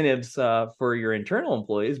only incentives for your internal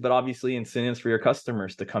employees, but obviously incentives for your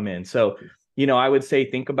customers to come in. So I would say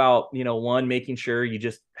think about, one, making sure you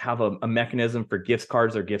just have a mechanism for gift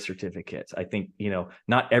cards or gift certificates. I think,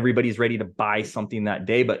 not everybody's ready to buy something that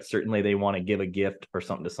day, but certainly they want to give a gift or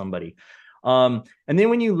something to somebody. And then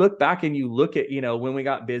when you look back and you look at, when we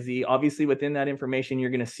got busy, obviously within that information, you're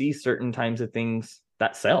going to see certain times of things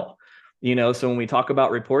that sell, so when we talk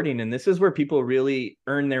about reporting, and this is where people really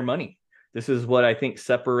earn their money. This is what I think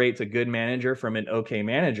separates a good manager from an okay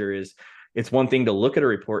manager. Is it's one thing to look at a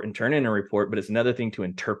report and turn in a report, but it's another thing to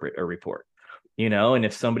interpret a report, and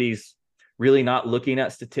if somebody's really not looking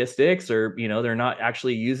at statistics, or, they're not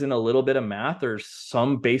actually using a little bit of math or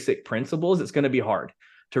some basic principles, it's going to be hard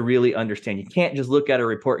to really understand. You can't just look at a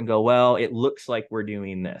report and go, well, it looks like we're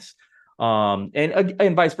doing this.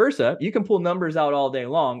 And vice versa. You can pull numbers out all day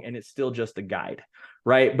long and it's still just a guide,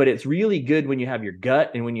 right? But it's really good when you have your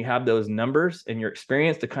gut and when you have those numbers and your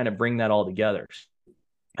experience to kind of bring that all together.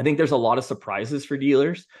 I think there's a lot of surprises for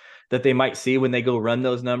dealers that they might see when they go run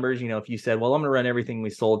those numbers. If you said, well, I'm going to run everything we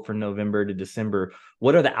sold from November to December,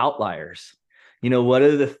 what are the outliers? What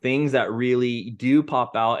are the things that really do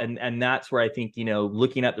pop out? And that's where I think,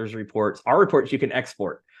 looking at those reports, our reports you can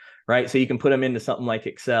export, right? So you can put them into something like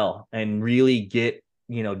Excel and really get,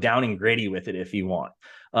 down and gritty with it if you want.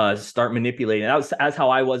 Start manipulating. That's how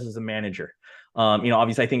I was as a manager.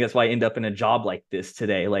 Obviously I think that's why I end up in a job like this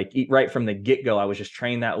today. Like right from the get-go, I was just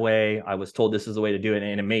trained that way. I was told this is the way to do it,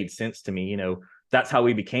 and it made sense to me. That's how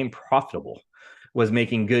we became profitable, was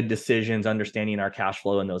making good decisions, understanding our cash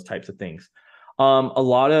flow and those types of things. A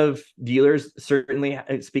lot of dealers, certainly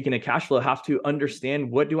speaking of cash flow, have to understand,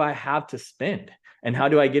 what do I have to spend and how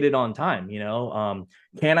do I get it on time?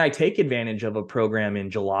 Can I take advantage of a program in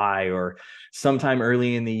July or sometime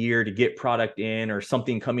early in the year to get product in, or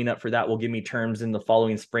something coming up for that will give me terms in the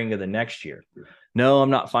following spring of the next year? No, I'm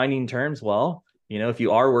not finding terms. Well, if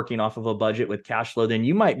you are working off of a budget with cash flow, then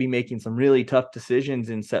you might be making some really tough decisions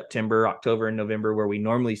in September, October, and November, where we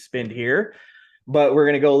normally spend here. But we're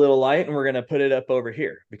going to go a little light and we're going to put it up over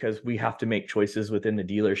here because we have to make choices within the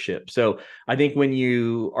dealership. So I think when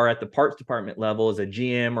you are at the parts department level as a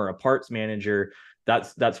GM or a parts manager,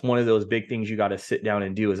 that's one of those big things you got to sit down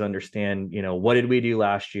and do, is understand, what did we do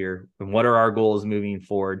last year and what are our goals moving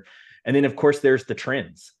forward? And then of course there's the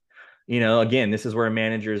trends. Again, this is where a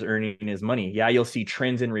manager is earning his money. Yeah, you'll see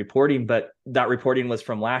trends in reporting, but that reporting was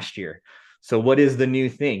from last year. So what is the new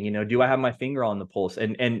thing? Do I have my finger on the pulse?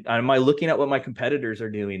 And am I looking at what my competitors are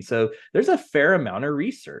doing? So there's a fair amount of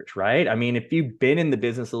research, right? I mean, if you've been in the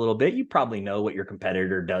business a little bit, you probably know what your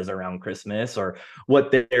competitor does around Christmas or what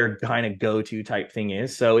their kind of go-to type thing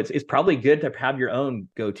is. So it's probably good to have your own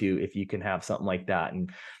go-to if you can have something like that. And,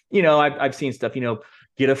 I've seen stuff,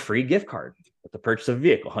 get a free gift card with the purchase of a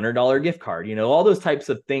vehicle, $100 gift card, all those types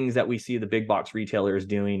of things that we see the big box retailers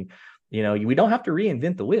doing. We don't have to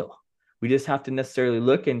reinvent the wheel. We just have to necessarily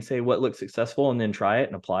look and say what looks successful and then try it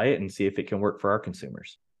and apply it and see if it can work for our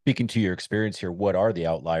consumers. Speaking to your experience here, what are the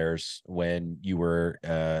outliers when you were,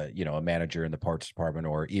 a manager in the parts department,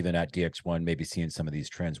 or even at DX1, maybe seeing some of these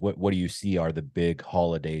trends? What do you see are the big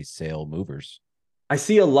holiday sale movers? I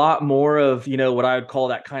see a lot more of, what I would call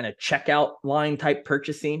that kind of checkout line type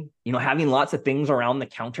purchasing, having lots of things around the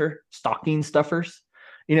counter, stocking stuffers,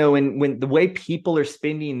 when the way people are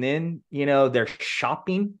spending then, they're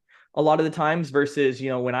shopping a lot of the times versus,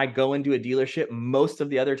 when I go into a dealership, most of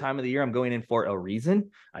the other time of the year, I'm going in for a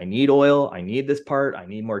reason. I need oil. I need this part. I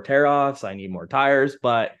need more tear offs. I need more tires.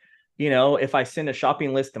 But, if I send a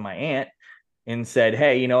shopping list to my aunt and said,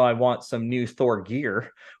 hey, I want some new Thor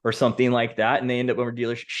gear or something like that, and they end up over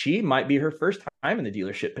dealership, she might be her first time in the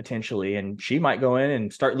dealership potentially. And she might go in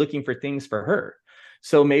and start looking for things for her.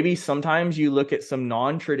 So maybe sometimes you look at some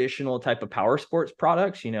non-traditional type of power sports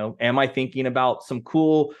products, am I thinking about some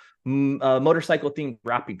cool motorcycle themed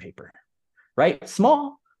wrapping paper, right?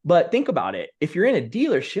 Small, but think about it. If you're in a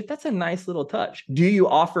dealership, that's a nice little touch. Do you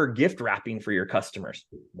offer gift wrapping for your customers?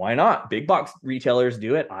 Why not? Big box retailers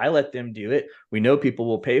do it. I let them do it. We know people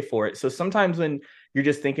will pay for it. So sometimes when you're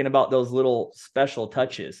just thinking about those little special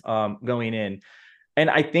touches going in, And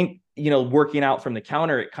I think, working out from the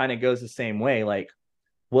counter, it kind of goes the same way. Like,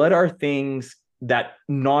 what are things that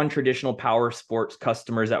non-traditional power sports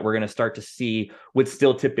customers that we're going to start to see would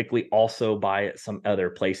still typically also buy at some other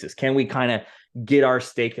places? Can we kind of get our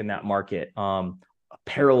stake in that market?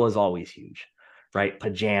 Apparel is always huge, right?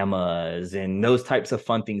 Pajamas and those types of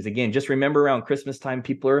fun things. Again, just remember around Christmas time,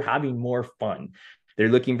 people are having more fun. They're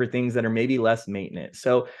looking for things that are maybe less maintenance.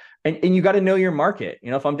 So, and you got to know your market.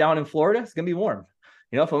 If I'm down in Florida, it's going to be warm.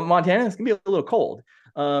 If I'm in Montana, it's going to be a little cold.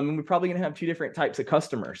 And we're probably going to have two different types of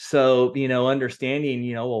customers. So,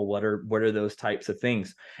 understanding, well, what are those types of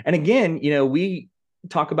things? And again, we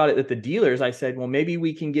talk about it at the dealers. I said, well, maybe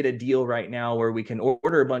we can get a deal right now where we can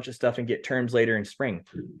order a bunch of stuff and get terms later in spring.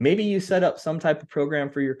 Maybe you set up some type of program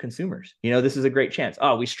for your consumers. This is a great chance.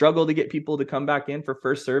 Oh, we struggle to get people to come back in for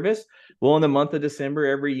first service. Well, in the month of December,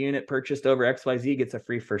 every unit purchased over XYZ gets a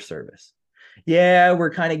free first service. Yeah,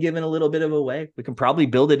 we're kind of giving a little bit of away. We can probably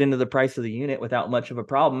build it into the price of the unit without much of a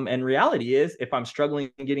problem. And reality is, if I'm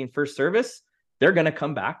struggling getting first service, they're going to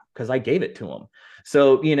come back because I gave it to them.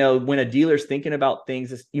 So, when a dealer's thinking about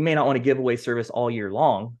things, you may not want to give away service all year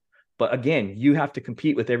long. But again, you have to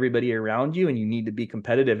compete with everybody around you, and you need to be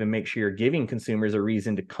competitive and make sure you're giving consumers a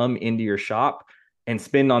reason to come into your shop and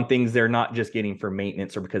spend on things they're not just getting for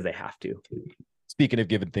maintenance or because they have to. Speaking of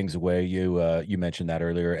giving things away, you mentioned that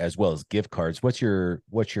earlier, as well as gift cards. What's your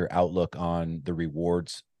outlook on the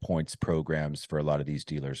rewards points programs for a lot of these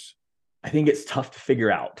dealers? I think it's tough to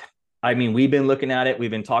figure out. I mean, we've been looking at it.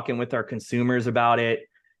 We've been talking with our consumers about it.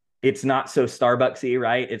 It's not so Starbucksy,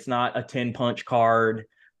 right? It's not a 10 punch card.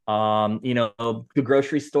 The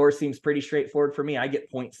grocery store seems pretty straightforward for me. I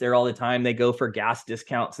get points there all the time. They go for gas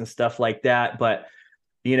discounts and stuff like that. But,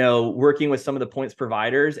 working with some of the points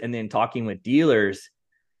providers and then talking with dealers,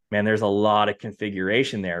 man, there's a lot of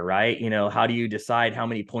configuration there, right? How do you decide how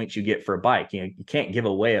many points you get for a bike? You can't give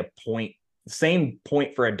away a point, same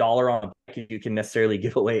point for $1 on a bike you can necessarily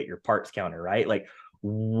give away at your parts counter, right? Like,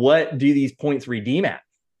 what do these points redeem at?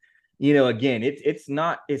 Again, it's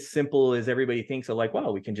not as simple as everybody thinks of, like,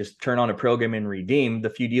 well, we can just turn on a program and redeem. The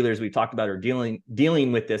few dealers we talked about are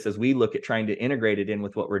dealing with this as we look at trying to integrate it in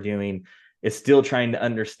with what we're doing. Is still trying to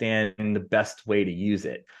understand the best way to use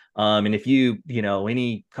it. And if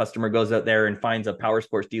any customer goes out there and finds a power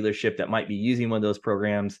sports dealership that might be using one of those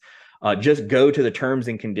programs, just go to the terms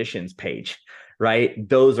and conditions page, right?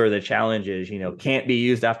 Those are the challenges, can't be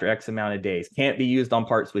used after X amount of days, can't be used on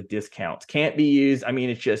parts with discounts, can't be used. I mean,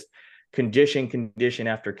 it's just condition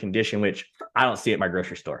after condition, which I don't see at my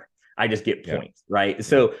grocery store. I just get points, right? Yeah.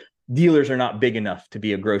 So dealers are not big enough to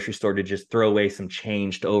be a grocery store to just throw away some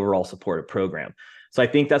change to overall support a program. So I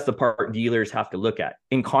think that's the part dealers have to look at.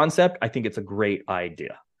 In concept, I think it's a great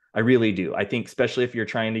idea. I really do. I think especially if you're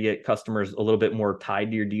trying to get customers a little bit more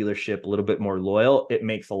tied to your dealership, a little bit more loyal, it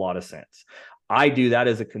makes a lot of sense. I do that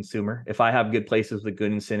as a consumer. If I have good places with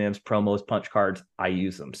good incentives, promos, punch cards, I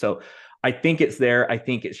use them. So I think it's there. I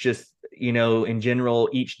think it's just, in general,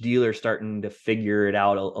 each dealer starting to figure it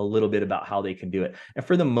out a little bit about how they can do it. And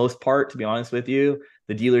for the most part, to be honest with you,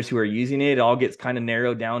 the dealers who are using it all gets kind of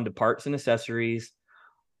narrowed down to parts and accessories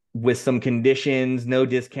with some conditions, no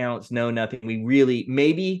discounts, no nothing. We really,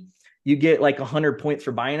 maybe you get like 100 points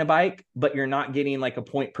for buying a bike, but you're not getting like a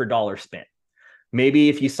point per dollar spent. Maybe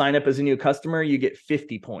if you sign up as a new customer, you get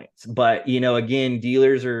 50 points. But, again,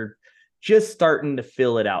 dealers are just starting to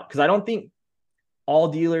fill it out, because I don't think all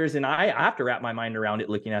dealers, and I have to wrap my mind around it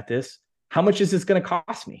looking at this, how much is this going to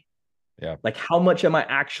cost me? Yeah. Like, how much am I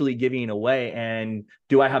actually giving away? And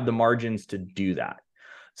do I have the margins to do that?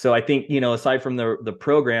 So I think, aside from the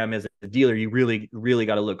program, as a dealer, you really, really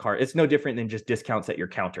got to look hard. It's no different than just discounts at your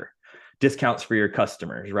counter, discounts for your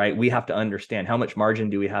customers, right? We have to understand how much margin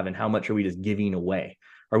do we have and how much are we just giving away?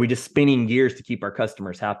 Are we just spinning gears to keep our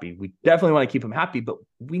customers happy? We definitely want to keep them happy, but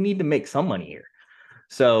we need to make some money here.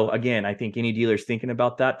 So again, I think any dealers thinking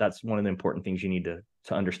about that, that's one of the important things you need to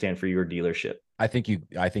understand for your dealership. I think you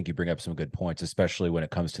bring up some good points, especially when it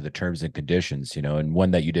comes to the terms and conditions, and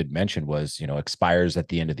one that you did mention was, expires at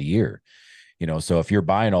the end of the year. So if you're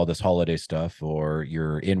buying all this holiday stuff, or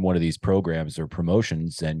you're in one of these programs or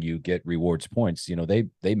promotions and you get rewards points,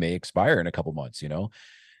 they may expire in a couple months,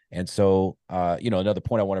 And so, another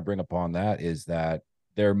point I want to bring up on that is that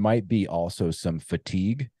there might be also some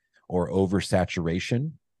fatigue or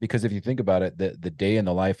oversaturation, because if you think about it, the day in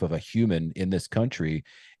the life of a human in this country,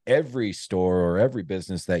 every store or every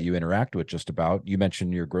business that you interact with, just about, you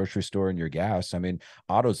mentioned your grocery store and your gas. I mean,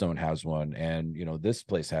 AutoZone has one, and this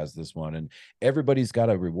place has this one, and everybody's got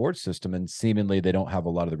a reward system, and seemingly they don't have a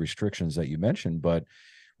lot of the restrictions that you mentioned. But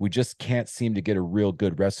we just can't seem to get a real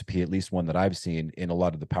good recipe, at least one that I've seen in a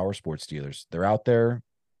lot of the power sports dealers. They're out there.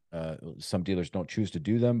 Some dealers don't choose to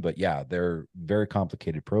do them, but yeah, they're very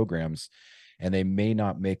complicated programs, and they may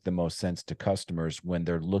not make the most sense to customers when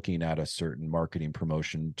they're looking at a certain marketing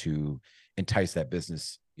promotion to entice that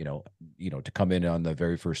business, to come in on the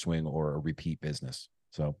very first swing or a repeat business.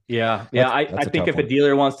 So Yeah. I that's a think tough if a one.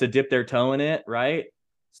 dealer wants to dip their toe in it, right?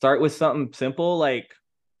 Start with something simple, like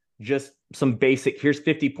just some basic, here's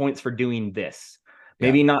 50 points for doing this. Yeah.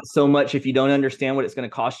 Maybe not so much if you don't understand what it's going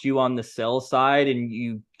to cost you on the sell side and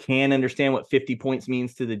you can understand what 50 points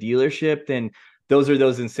means to the dealership, then those are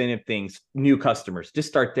those incentive things. New customers, just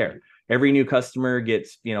start there. Every new customer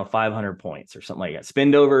gets, 500 points or something like that.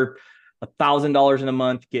 Spend over $1,000 in a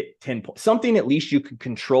month, get 10 points, something at least you can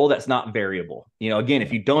control that's not variable. Again,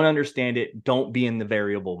 if you don't understand it, don't be in the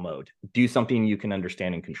variable mode. Do something you can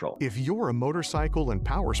understand and control. If you're a motorcycle and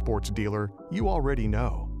power sports dealer, you already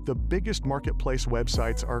know the biggest marketplace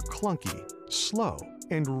websites are clunky, slow,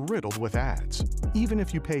 and riddled with ads. Even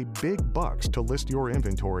if you pay big bucks to list your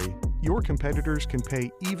inventory, your competitors can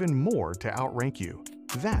pay even more to outrank you.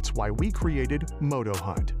 That's why we created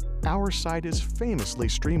MotoHunt. Our site is famously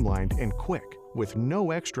streamlined and quick, with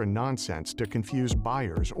no extra nonsense to confuse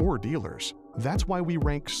buyers or dealers. That's why we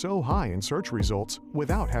rank so high in search results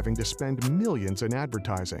without having to spend millions in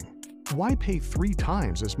advertising. Why pay 3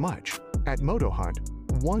 times as much? At MotoHunt,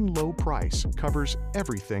 one low price covers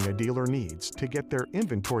everything a dealer needs to get their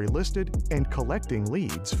inventory listed and collecting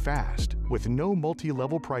leads fast, with no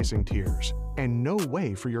multi-level pricing tiers and no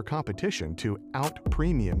way for your competition to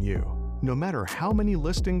out-premium you. No matter how many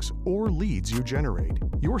listings or leads you generate,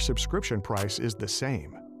 your subscription price is the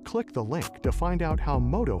same. Click the link to find out how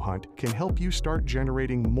MotoHunt can help you start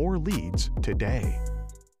generating more leads today.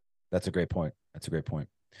 That's a great point.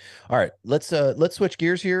 All right, let's switch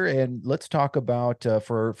gears here and let's talk about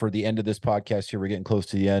for the end of this podcast here. We're getting close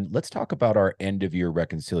to the end. Let's talk about our end of year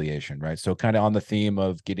reconciliation, right? So kind of on the theme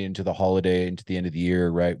of getting into the holiday, into the end of the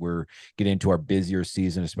year, right? We're getting into our busier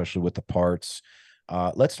season, especially with the parts.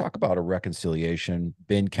 Let's talk about a reconciliation,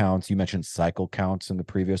 bin counts. You mentioned cycle counts in the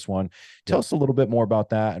previous one. Tell us a little bit more about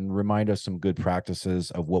that and remind us some good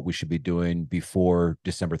practices of what we should be doing before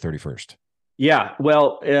December 31st. Yeah,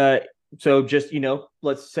 well, so just,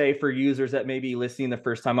 let's say for users that may be listening the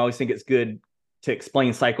first time, I always think it's good to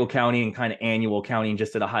explain cycle counting and kind of annual counting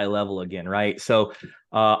just at a high level again, right? So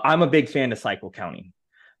I'm a big fan of cycle counting.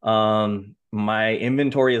 My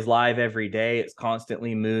inventory is live every day. It's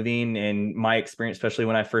constantly moving. And my experience, especially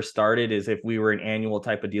when I first started, is if we were an annual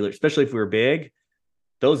type of dealer, especially if we were big,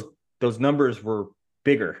 those numbers were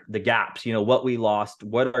bigger, the gaps, what we lost,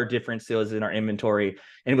 what our difference is in our inventory.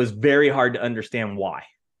 And it was very hard to understand why.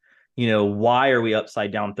 Why are we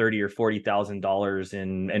upside down $30,000 or $40,000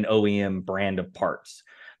 in an OEM brand of parts?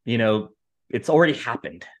 It's already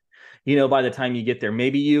happened. By the time you get there,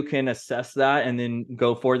 maybe you can assess that and then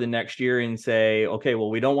go for the next year and say, okay, well,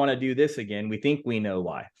 we don't want to do this again. We think we know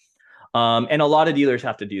why. And a lot of dealers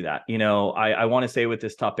have to do that. I want to say with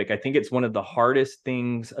this topic, I think it's one of the hardest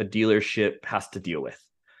things a dealership has to deal with.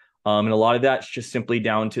 And a lot of that's just simply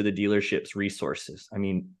down to the dealership's resources. I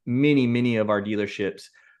mean, many of our dealerships,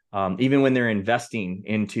 even when they're investing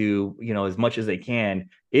into, as much as they can,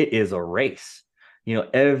 it is a race.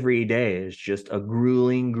 Every day is just a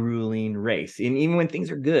grueling race. And even when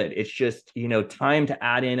things are good, it's just, time to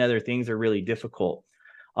add in other things are really difficult.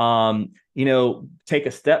 Take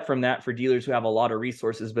a step from that for dealers who have a lot of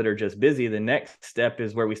resources but are just busy. The next step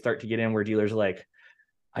is where we start to get in where dealers are like,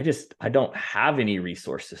 I don't have any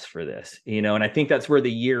resources for this, and I think that's where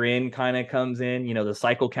the year end kind of comes in. The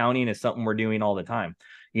cycle counting is something we're doing all the time.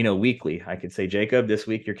 Weekly, I could say, Jacob, this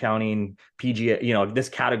week you're counting PGA, this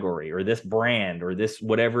category or this brand or this,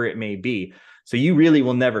 whatever it may be. So you really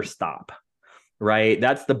will never stop, right?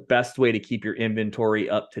 That's the best way to keep your inventory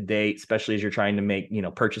up to date, especially as you're trying to make,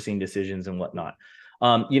 purchasing decisions and whatnot.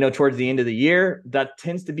 Towards the end of the year, that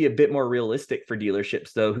tends to be a bit more realistic for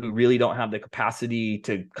dealerships, though, who really don't have the capacity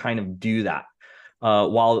to kind of do that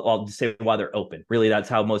while they're open. Really, that's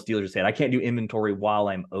how most dealers say it. I can't do inventory while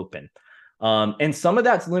I'm open. And some of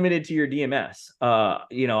that's limited to your DMS.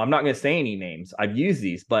 I'm not going to say any names. I've used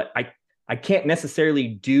these, but I can't necessarily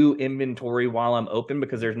do inventory while I'm open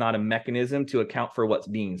because there's not a mechanism to account for what's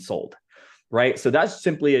being sold. Right. So that's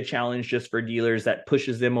simply a challenge just for dealers that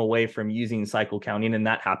pushes them away from using cycle counting. And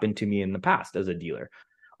that happened to me in the past as a dealer.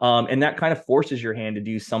 And that kind of forces your hand to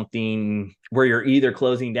do something where you're either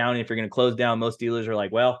closing down. And if you're going to close down, most dealers are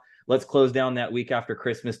like, well, let's close down that week after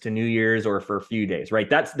Christmas to New Year's or for a few days, right?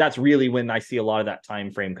 That's really when I see a lot of that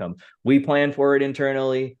time frame come. We plan for it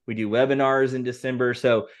internally. We do webinars in December.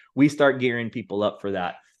 So we start gearing people up for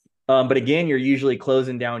that. But again, you're usually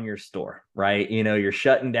closing down your store, right? You're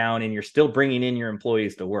shutting down and you're still bringing in your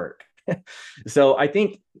employees to work. So I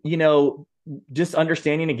think, just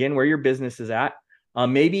understanding again where your business is at.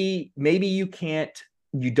 Maybe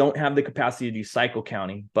you don't have the capacity to do cycle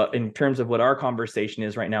counting, but in terms of what our conversation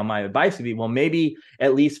is right now, my advice would be, well, maybe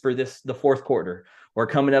at least for the fourth quarter or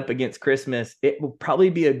coming up against Christmas, it will probably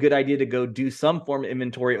be a good idea to go do some form of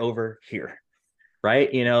inventory over here, right?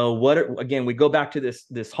 Again, we go back to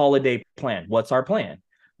this holiday plan. What's our plan?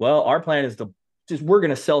 Well, our plan is we're going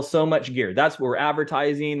to sell so much gear. That's what we're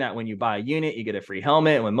advertising, that when you buy a unit, you get a free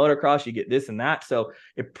helmet. And when motocross, you get this and that. So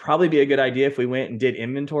it'd probably be a good idea if we went and did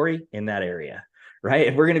inventory in that area, right?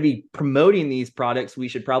 If we're going to be promoting these products, we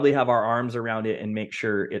should probably have our arms around it and make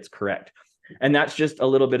sure it's correct. And that's just a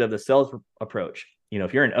little bit of the sales approach.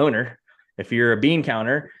 If you're an owner, if you're a bean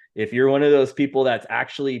counter, if you're one of those people that's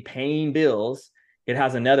actually paying bills, it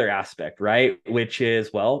has another aspect, right? Which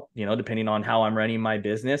is, well, depending on how I'm running my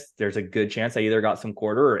business, there's a good chance I either got some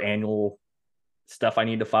quarter or annual stuff I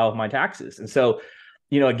need to file with my taxes. And so,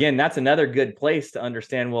 again, that's another good place to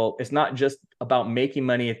understand, well, it's not just about making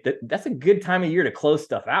money. That's a good time of year to close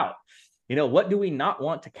stuff out. What do we not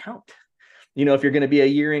want to count? If you're going to be a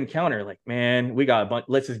year-end counter, like, man, we got a bunch,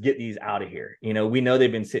 let's just get these out of here. We know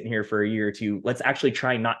they've been sitting here for a year or two. Let's actually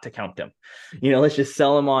try not to count them. Let's just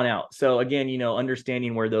sell them on out. So again,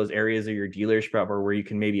 understanding where those areas of your dealership are where you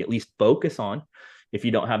can maybe at least focus on if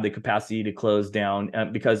you don't have the capacity to close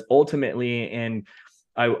down, because ultimately, and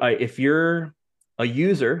if you're a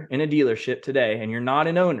user in a dealership today and you're not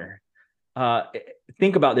an owner,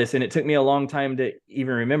 think about this. And it took me a long time to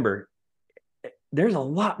even remember. There's a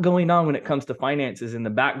lot going on when it comes to finances in the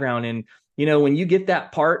background. And, when you get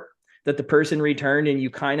that part that the person returned and you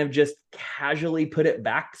kind of just casually put it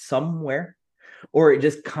back somewhere, or it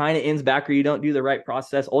just kind of ends back, or you don't do the right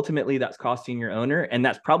process, ultimately that's costing your owner, and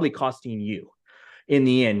that's probably costing you in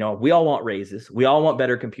the end. No, we all want raises. We all want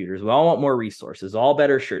better computers. We all want more resources, all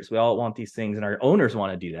better shirts. We all want these things, and our owners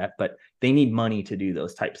want to do that, but they need money to do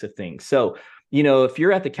those types of things. So, if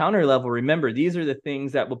you're at the counter level, remember, these are the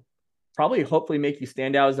things that will probably hopefully make you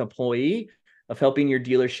stand out as an employee of helping your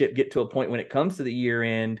dealership get to a point when it comes to the year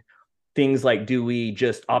end. Things like, do we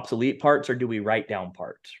just obsolete parts or do we write down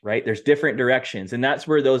parts, right? There's different directions. And that's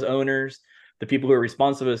where those owners, the people who are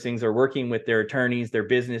responsible for those things, are working with their attorneys, their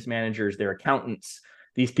business managers, their accountants,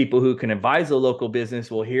 these people who can advise the local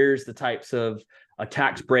business. Well, here's the types of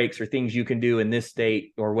tax breaks or things you can do in this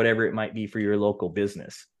state or whatever it might be for your local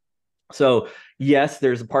business. So yes,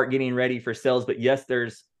 there's a part getting ready for sales, but yes,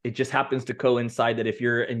 it just happens to coincide that if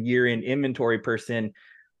you're a year-end inventory person,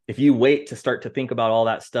 if you wait to start to think about all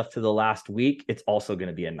that stuff to the last week, it's also going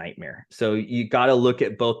to be a nightmare. So you got to look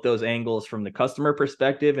at both those angles from the customer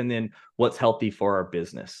perspective and then what's healthy for our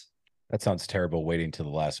business. That sounds terrible, waiting to the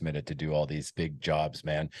last minute to do all these big jobs,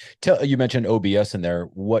 man. You mentioned OBS in there.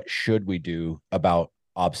 What should we do about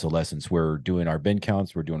obsolescence? We're doing our bin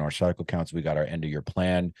counts. We're doing our cycle counts. We got our end of year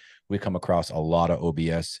plan. We come across a lot of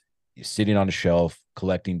OBS sitting on a shelf,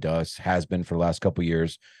 collecting dust, has been for the last couple of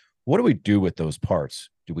years. What do we do with those parts?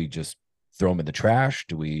 Do we just throw them in the trash?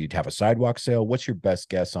 Do we have a sidewalk sale? What's your best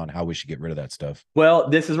guess on how we should get rid of that stuff? Well,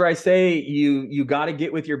 this is where I say you got to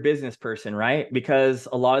get with your business person, right? Because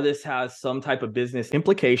a lot of this has some type of business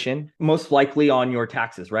implication, most likely on your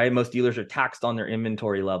taxes, right? Most dealers are taxed on their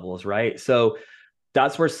inventory levels, right? So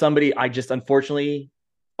that's where unfortunately,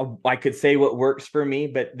 I could say what works for me,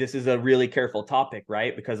 but this is a really careful topic,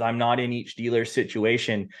 right? Because I'm not in each dealer's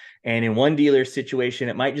situation. And in one dealer's situation,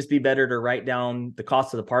 it might just be better to write down the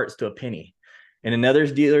cost of the parts to a penny. In another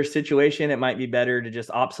dealer's situation, it might be better to just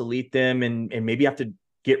obsolete them and maybe have to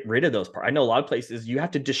get rid of those parts. I know a lot of places you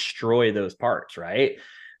have to destroy those parts, right?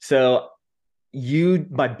 So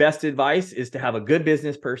my best advice is to have a good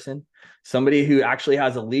business person, somebody who actually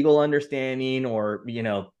has a legal understanding or,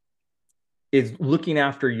 is looking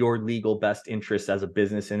after your legal best interests as a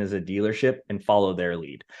business and as a dealership, and follow their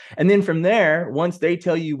lead. And then from there, once they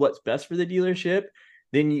tell you what's best for the dealership,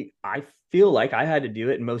 then I feel like I had to do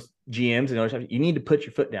it. And most GMs and others, you need to put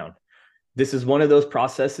your foot down. This is one of those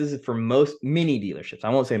processes for many dealerships. I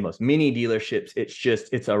won't say most, many dealerships.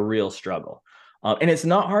 It's a real struggle. And it's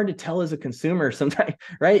not hard to tell as a consumer sometimes,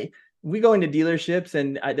 right? We go into dealerships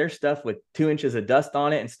and there's stuff with 2 inches of dust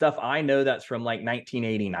on it and stuff I know that's from like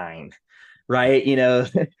 1989. Right.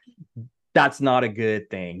 That's not a good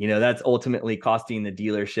thing. That's ultimately costing the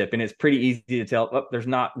dealership. And it's pretty easy to tell, there's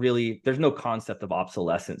no concept of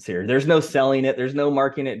obsolescence here. There's no selling it. There's no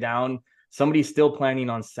marking it down. Somebody's still planning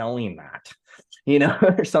on selling that,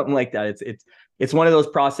 or something like that. It's one of those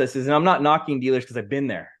processes. And I'm not knocking dealers because I've been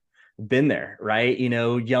there. Been there, right?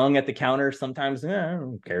 Young at the counter, sometimes I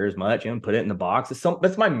don't care as much, put it in the box.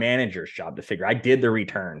 That's my manager's job to figure. I did the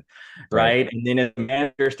return, right? And then as the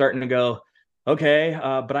manager starting to go, okay,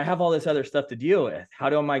 but I have all this other stuff to deal with. How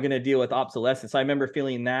am I going to deal with obsolescence? I remember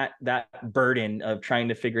feeling that burden of trying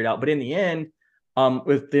to figure it out. But in the end,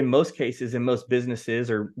 within most cases, in most businesses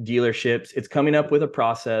or dealerships, it's coming up with a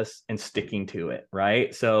process and sticking to it,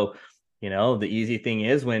 right? So, the easy thing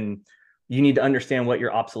is when you need to understand what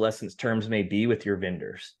your obsolescence terms may be with your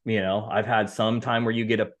vendors. I've had some time where you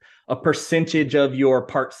get a percentage of your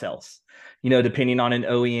part sales, depending on an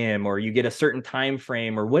OEM, or you get a certain time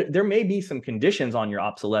frame, or what, there may be some conditions on your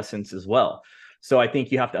obsolescence as well. So I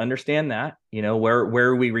think you have to understand that, where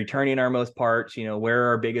are we returning our most parts, where are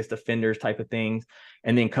our biggest offenders type of things,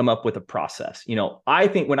 and then come up with a process. I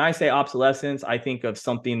think when I say obsolescence, I think of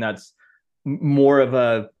something that's more of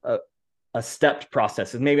a stepped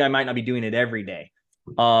process. Maybe I might not be doing it every day.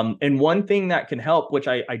 And one thing that can help, which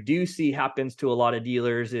I do see happens to a lot of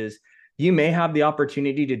dealers, is you may have the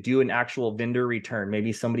opportunity to do an actual vendor return.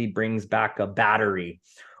 Maybe somebody brings back a battery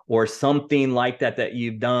or something like that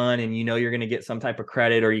you've done, and you're going to get some type of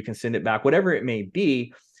credit, or you can send it back, whatever it may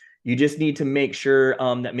be. You just need to make sure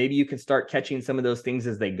that maybe you can start catching some of those things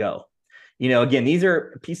as they go. Again, these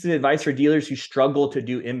are pieces of advice for dealers who struggle to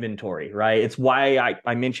do inventory, right? It's why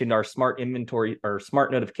I mentioned our smart inventory or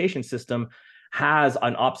smart notification system has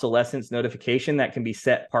an obsolescence notification that can be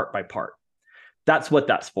set part by part. That's what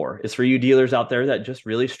that's for. It's for you dealers out there that just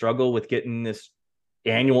really struggle with getting this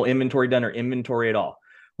annual inventory done or inventory at all.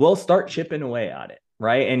 We'll start chipping away at it,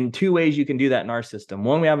 right? And two ways you can do that in our system.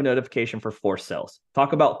 One, we have a notification for forced sales.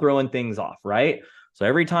 Talk about throwing things off, right? So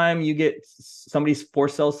every time you get somebody's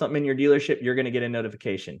forced sell something in your dealership, you're going to get a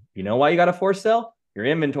notification. You know why you got a forced sell? Your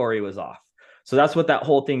inventory was off. So that's what that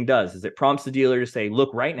whole thing does, is it prompts the dealer to say,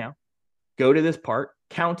 look, right now, go to this part,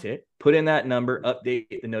 count it, put in that number,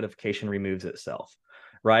 update, the notification removes itself,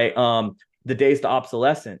 right? The days to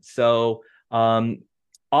obsolescence. So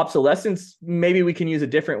obsolescence, maybe we can use a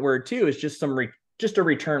different word too, is just a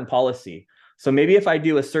return policy. So maybe if I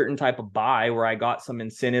do a certain type of buy where I got some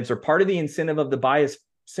incentives, or part of the incentive of the buy is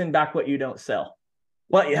send back what you don't sell.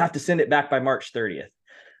 Well, you have to send it back by March 30th.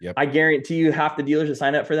 Yep. I guarantee you half the dealers that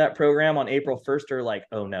sign up for that program on April 1st are like,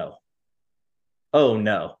 oh no,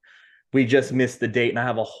 we just missed the date and I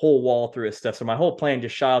have a whole wall through of stuff. So my whole plan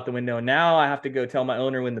just shot out the window. Now I have to go tell my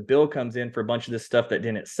owner when the bill comes in for a bunch of this stuff that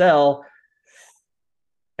didn't sell.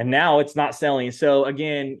 And now it's not selling. So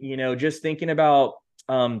again, just thinking about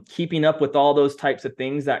keeping up with all those types of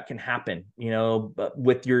things that can happen,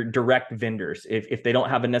 with your direct vendors. If they don't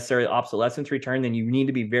have a necessary obsolescence return, then you need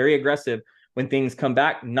to be very aggressive when things come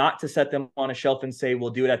back, not to set them on a shelf and say, we'll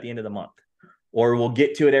do it at the end of the month, or we'll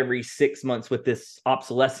get to it every 6 months with this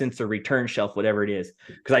obsolescence or return shelf, whatever it is.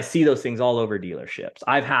 Because I see those things all over dealerships.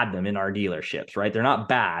 I've had them in our dealerships, right? They're not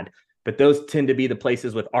bad, but those tend to be the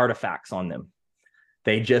places with artifacts on them.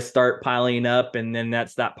 They just start piling up, and then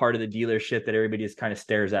that's that part of the dealership that everybody just kind of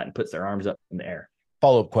stares at and puts their arms up in the air.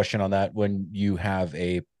 Follow-up question on that. When you have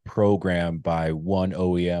a program by one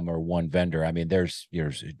OEM or one vendor, I mean, there's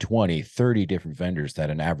 20, 30 different vendors that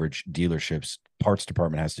an average dealership's parts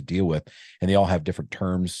department has to deal with, and they all have different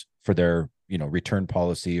terms for their, return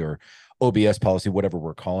policy or OBS policy, whatever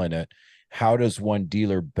we're calling it. How does one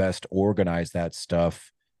dealer best organize that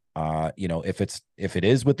stuff? If it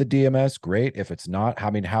is with the DMS, great. If it's not, I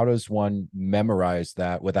mean, how does one memorize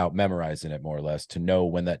that without memorizing it, more or less, to know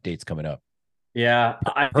when that date's coming up? Yeah,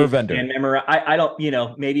 per vendor. I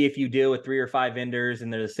don't, maybe if you deal with 3 or 5 vendors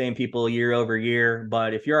and they're the same people year over year,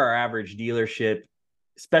 but if you're our average dealership,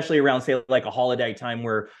 especially around, say, like a holiday time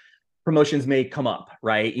where promotions may come up,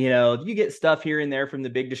 right? You get stuff here and there from the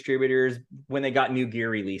big distributors when they got new gear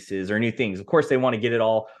releases or new things. Of course, they want to get it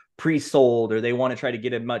all pre-sold, or they want to try to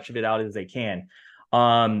get as much of it out as they can.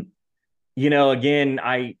 Again,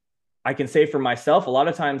 I can say for myself, a lot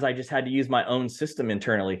of times I just had to use my own system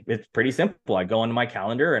internally. It's pretty simple. I'd go into my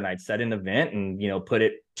calendar and I'd set an event and, put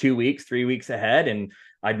it 2 weeks, 3 weeks ahead, and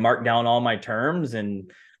I'd mark down all my terms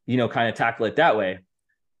and, kind of tackle it that way.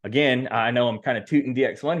 Again, I know I'm kind of tooting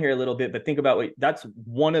DX1 here a little bit, but think about that's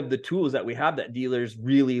one of the tools that we have that dealers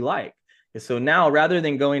really like. So now, rather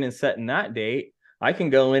than going and setting that date, I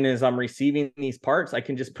can go in as I'm receiving these parts, I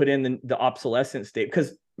can just put in the obsolescence date,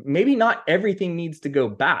 because maybe not everything needs to go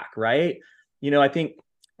back, right? I think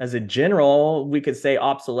as a general, we could say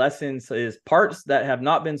obsolescence is parts that have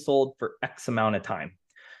not been sold for X amount of time.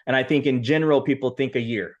 And I think in general, people think a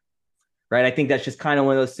year, right? I think that's just kind of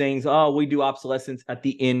one of those things. Oh, we do obsolescence at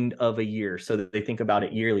the end of a year, so that they think about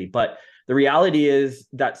it yearly. But the reality is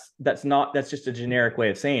that's just a generic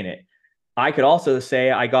way of saying it. I could also say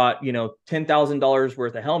I got, $10,000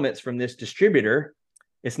 worth of helmets from this distributor.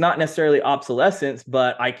 It's not necessarily obsolescence,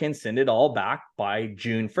 but I can send it all back by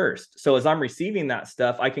June 1st. So as I'm receiving that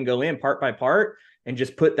stuff, I can go in part by part and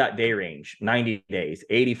just put that day range, 90 days,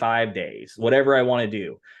 85 days, whatever I want to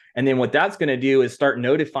do. And then what that's going to do is start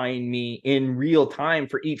notifying me in real time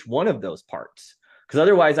for each one of those parts. Because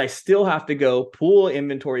otherwise I still have to go pull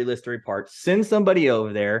inventory list of parts, send somebody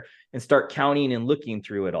over there and start counting and looking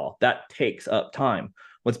through it all. That takes up time.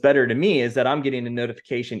 What's better to me is that I'm getting a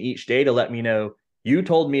notification each day to let me know, you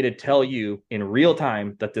told me to tell you in real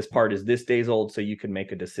time that this part is this days old so you can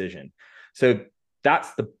make a decision. So that's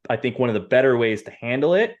I think one of the better ways to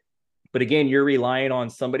handle it. But again, you're relying on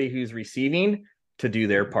somebody who's receiving to do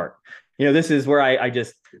their part. This is where I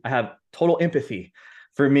have total empathy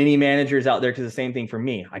for many managers out there, because the same thing for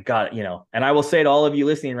me. I got, and I will say to all of you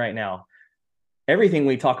listening right now, everything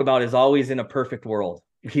we talk about is always in a perfect world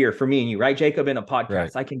here for me and you, right, Jacob? In a podcast,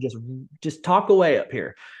 right. I can just talk away up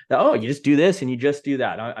here that, oh, you just do this and you just do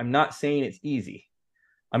that. I'm not saying it's easy.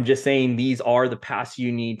 I'm just saying these are the paths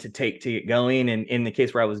you need to take to get going. And in the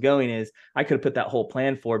case where I was going is I could have put that whole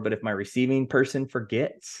plan forward, but if my receiving person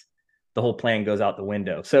forgets, the whole plan goes out the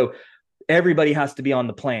window. So everybody has to be on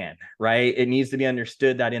the plan, right? It needs to be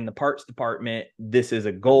understood that in the parts department, this is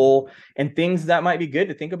a goal, and things that might be good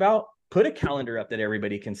to think about. Put a calendar up that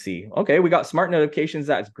everybody can see. Okay, we got smart notifications.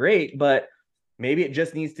 That's great, but maybe it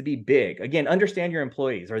just needs to be big. Again, understand your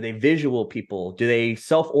employees. Are they visual people? Do they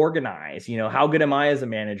self-organize? How good am I as a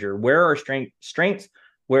manager? Where are strengths?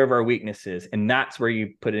 Where are our weaknesses? And that's where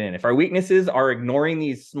you put it in. If our weaknesses are ignoring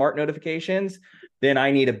these smart notifications, then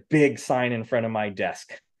I need a big sign in front of my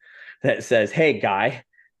desk that says, hey, guy,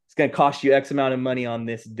 it's going to cost you X amount of money on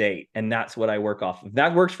this date. And that's what I work off of. If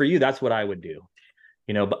that works for you, that's what I would do.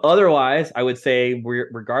 But otherwise, I would say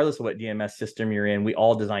regardless of what DMS system you're in, we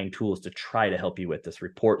all design tools to try to help you with this,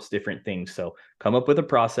 reports, different things. So come up with a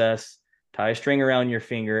process, tie a string around your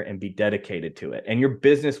finger, and be dedicated to it. And your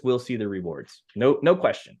business will see the rewards. No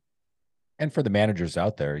question. And for the managers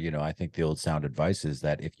out there, I think the old sound advice is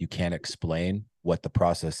that if you can't explain what the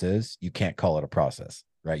process is, you can't call it a process,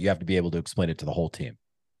 right? You have to be able to explain it to the whole team.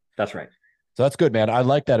 That's right. So that's good, man. I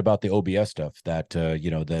like that about the OBS stuff, that,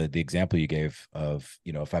 the example you gave of,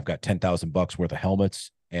 if I've got $10,000 worth of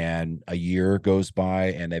helmets and a year goes by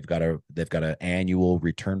and they've got an annual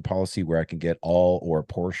return policy where I can get all or a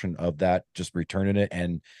portion of that, just returning it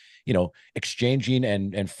and, exchanging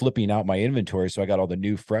and flipping out my inventory. So I got all the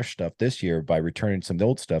new fresh stuff this year by returning some of the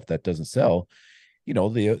old stuff that doesn't sell.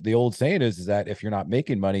 The old saying is that if you're not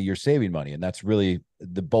making money, you're saving money. And that's really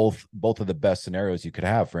both of the best scenarios you could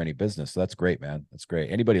have for any business. So that's great, man. That's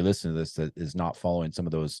great. Anybody listening to this that is not following some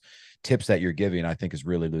of those tips that you're giving, I think is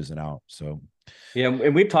really losing out. So, yeah.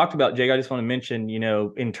 And we've talked about, Jake, I just want to mention,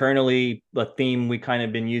 internally, the theme we kind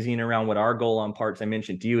of been using around what our goal on parts I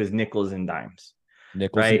mentioned to you is nickels and dimes.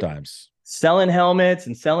 Nickels and dimes. Selling helmets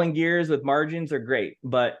and selling gears with margins are great,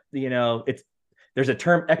 but there's a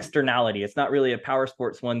term externality. It's not really a power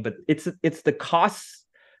sports one, but it's the costs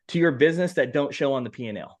to your business that don't show on the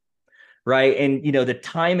P&L, right? And the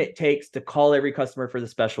time it takes to call every customer for the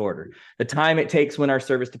special order, the time it takes when our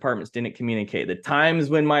service departments didn't communicate, the times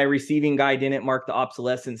when my receiving guy didn't mark the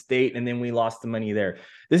obsolescence date and then we lost the money there.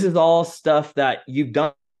 This is all stuff that you've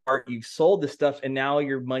done. You've sold the stuff and now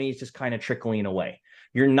your money is just kind of trickling away.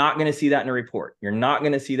 You're not going to see that in a report. You're not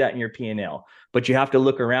going to see that in your P&L, but you have to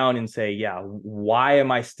look around and say, yeah, why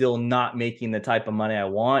am I still not making the type of money I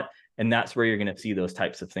want? And that's where you're going to see those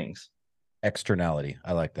types of things. Externality.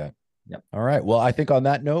 I like that. Yep. All right. Well, I think on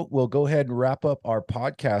that note, we'll go ahead and wrap up our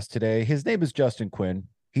podcast today. His name is Justin Quinn.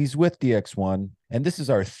 He's with DX1, and this is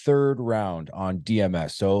our third round on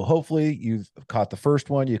DMS. So hopefully you've caught the first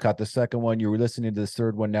one, you caught the second one, you're listening to the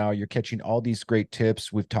third one now. You're catching all these great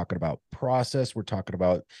tips. We've talked about process. We're talking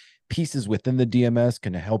about pieces within the DMS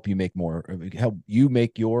can help you make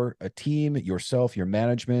your team, yourself, your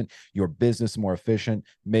management, your business more efficient,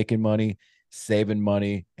 making money, saving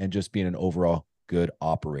money, and just being an overall good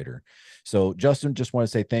operator. So Justin, just want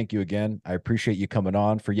to say thank you again. I appreciate you coming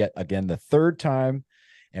on for yet again the third time.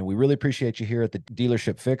 And we really appreciate you here at the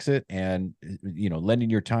dealership Fix It and, lending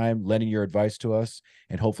your time, lending your advice to us,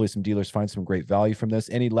 and hopefully some dealers find some great value from this.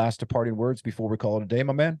 Any last departing words before we call it a day,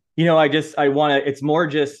 my man? I want to, it's more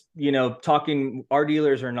just, talking our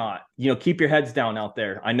dealers or not, keep your heads down out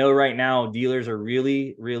there. I know right now dealers are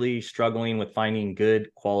really, really struggling with finding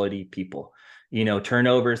good quality people.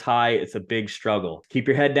 Turnover is high. It's a big struggle. Keep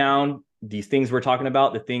your head down. These things we're talking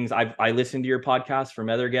about, the things I listened to your podcast from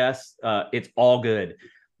other guests, it's all good.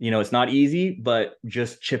 it's not easy, but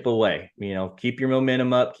just chip away, keep your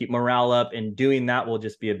momentum up, keep morale up, and doing that will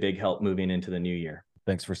just be a big help moving into the new year.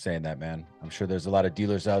 Thanks for saying that, man. I'm sure there's a lot of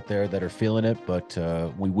dealers out there that are feeling it, but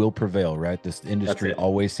we will prevail, right? This industry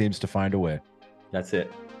always seems to find a way. That's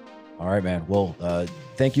it. All right, man. Well,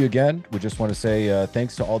 thank you again. We just want to say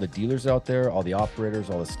thanks to all the dealers out there, all the operators,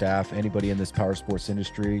 all the staff, anybody in this power sports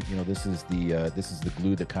industry. This is the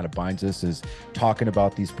glue that kind of binds us, is talking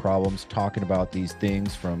about these problems, talking about these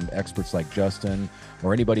things from experts like Justin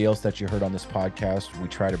or anybody else that you heard on this podcast. We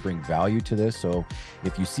try to bring value to this. So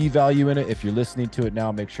if you see value in it, if you're listening to it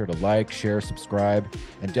now, make sure to like, share, subscribe,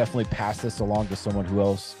 and definitely pass this along to someone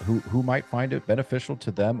who might find it beneficial to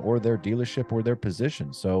them or their dealership or their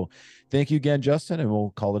position. So thank you again, Justin, and we'll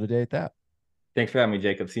call it a day at that. Thanks for having me,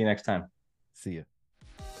 Jacob. See you next time. See you.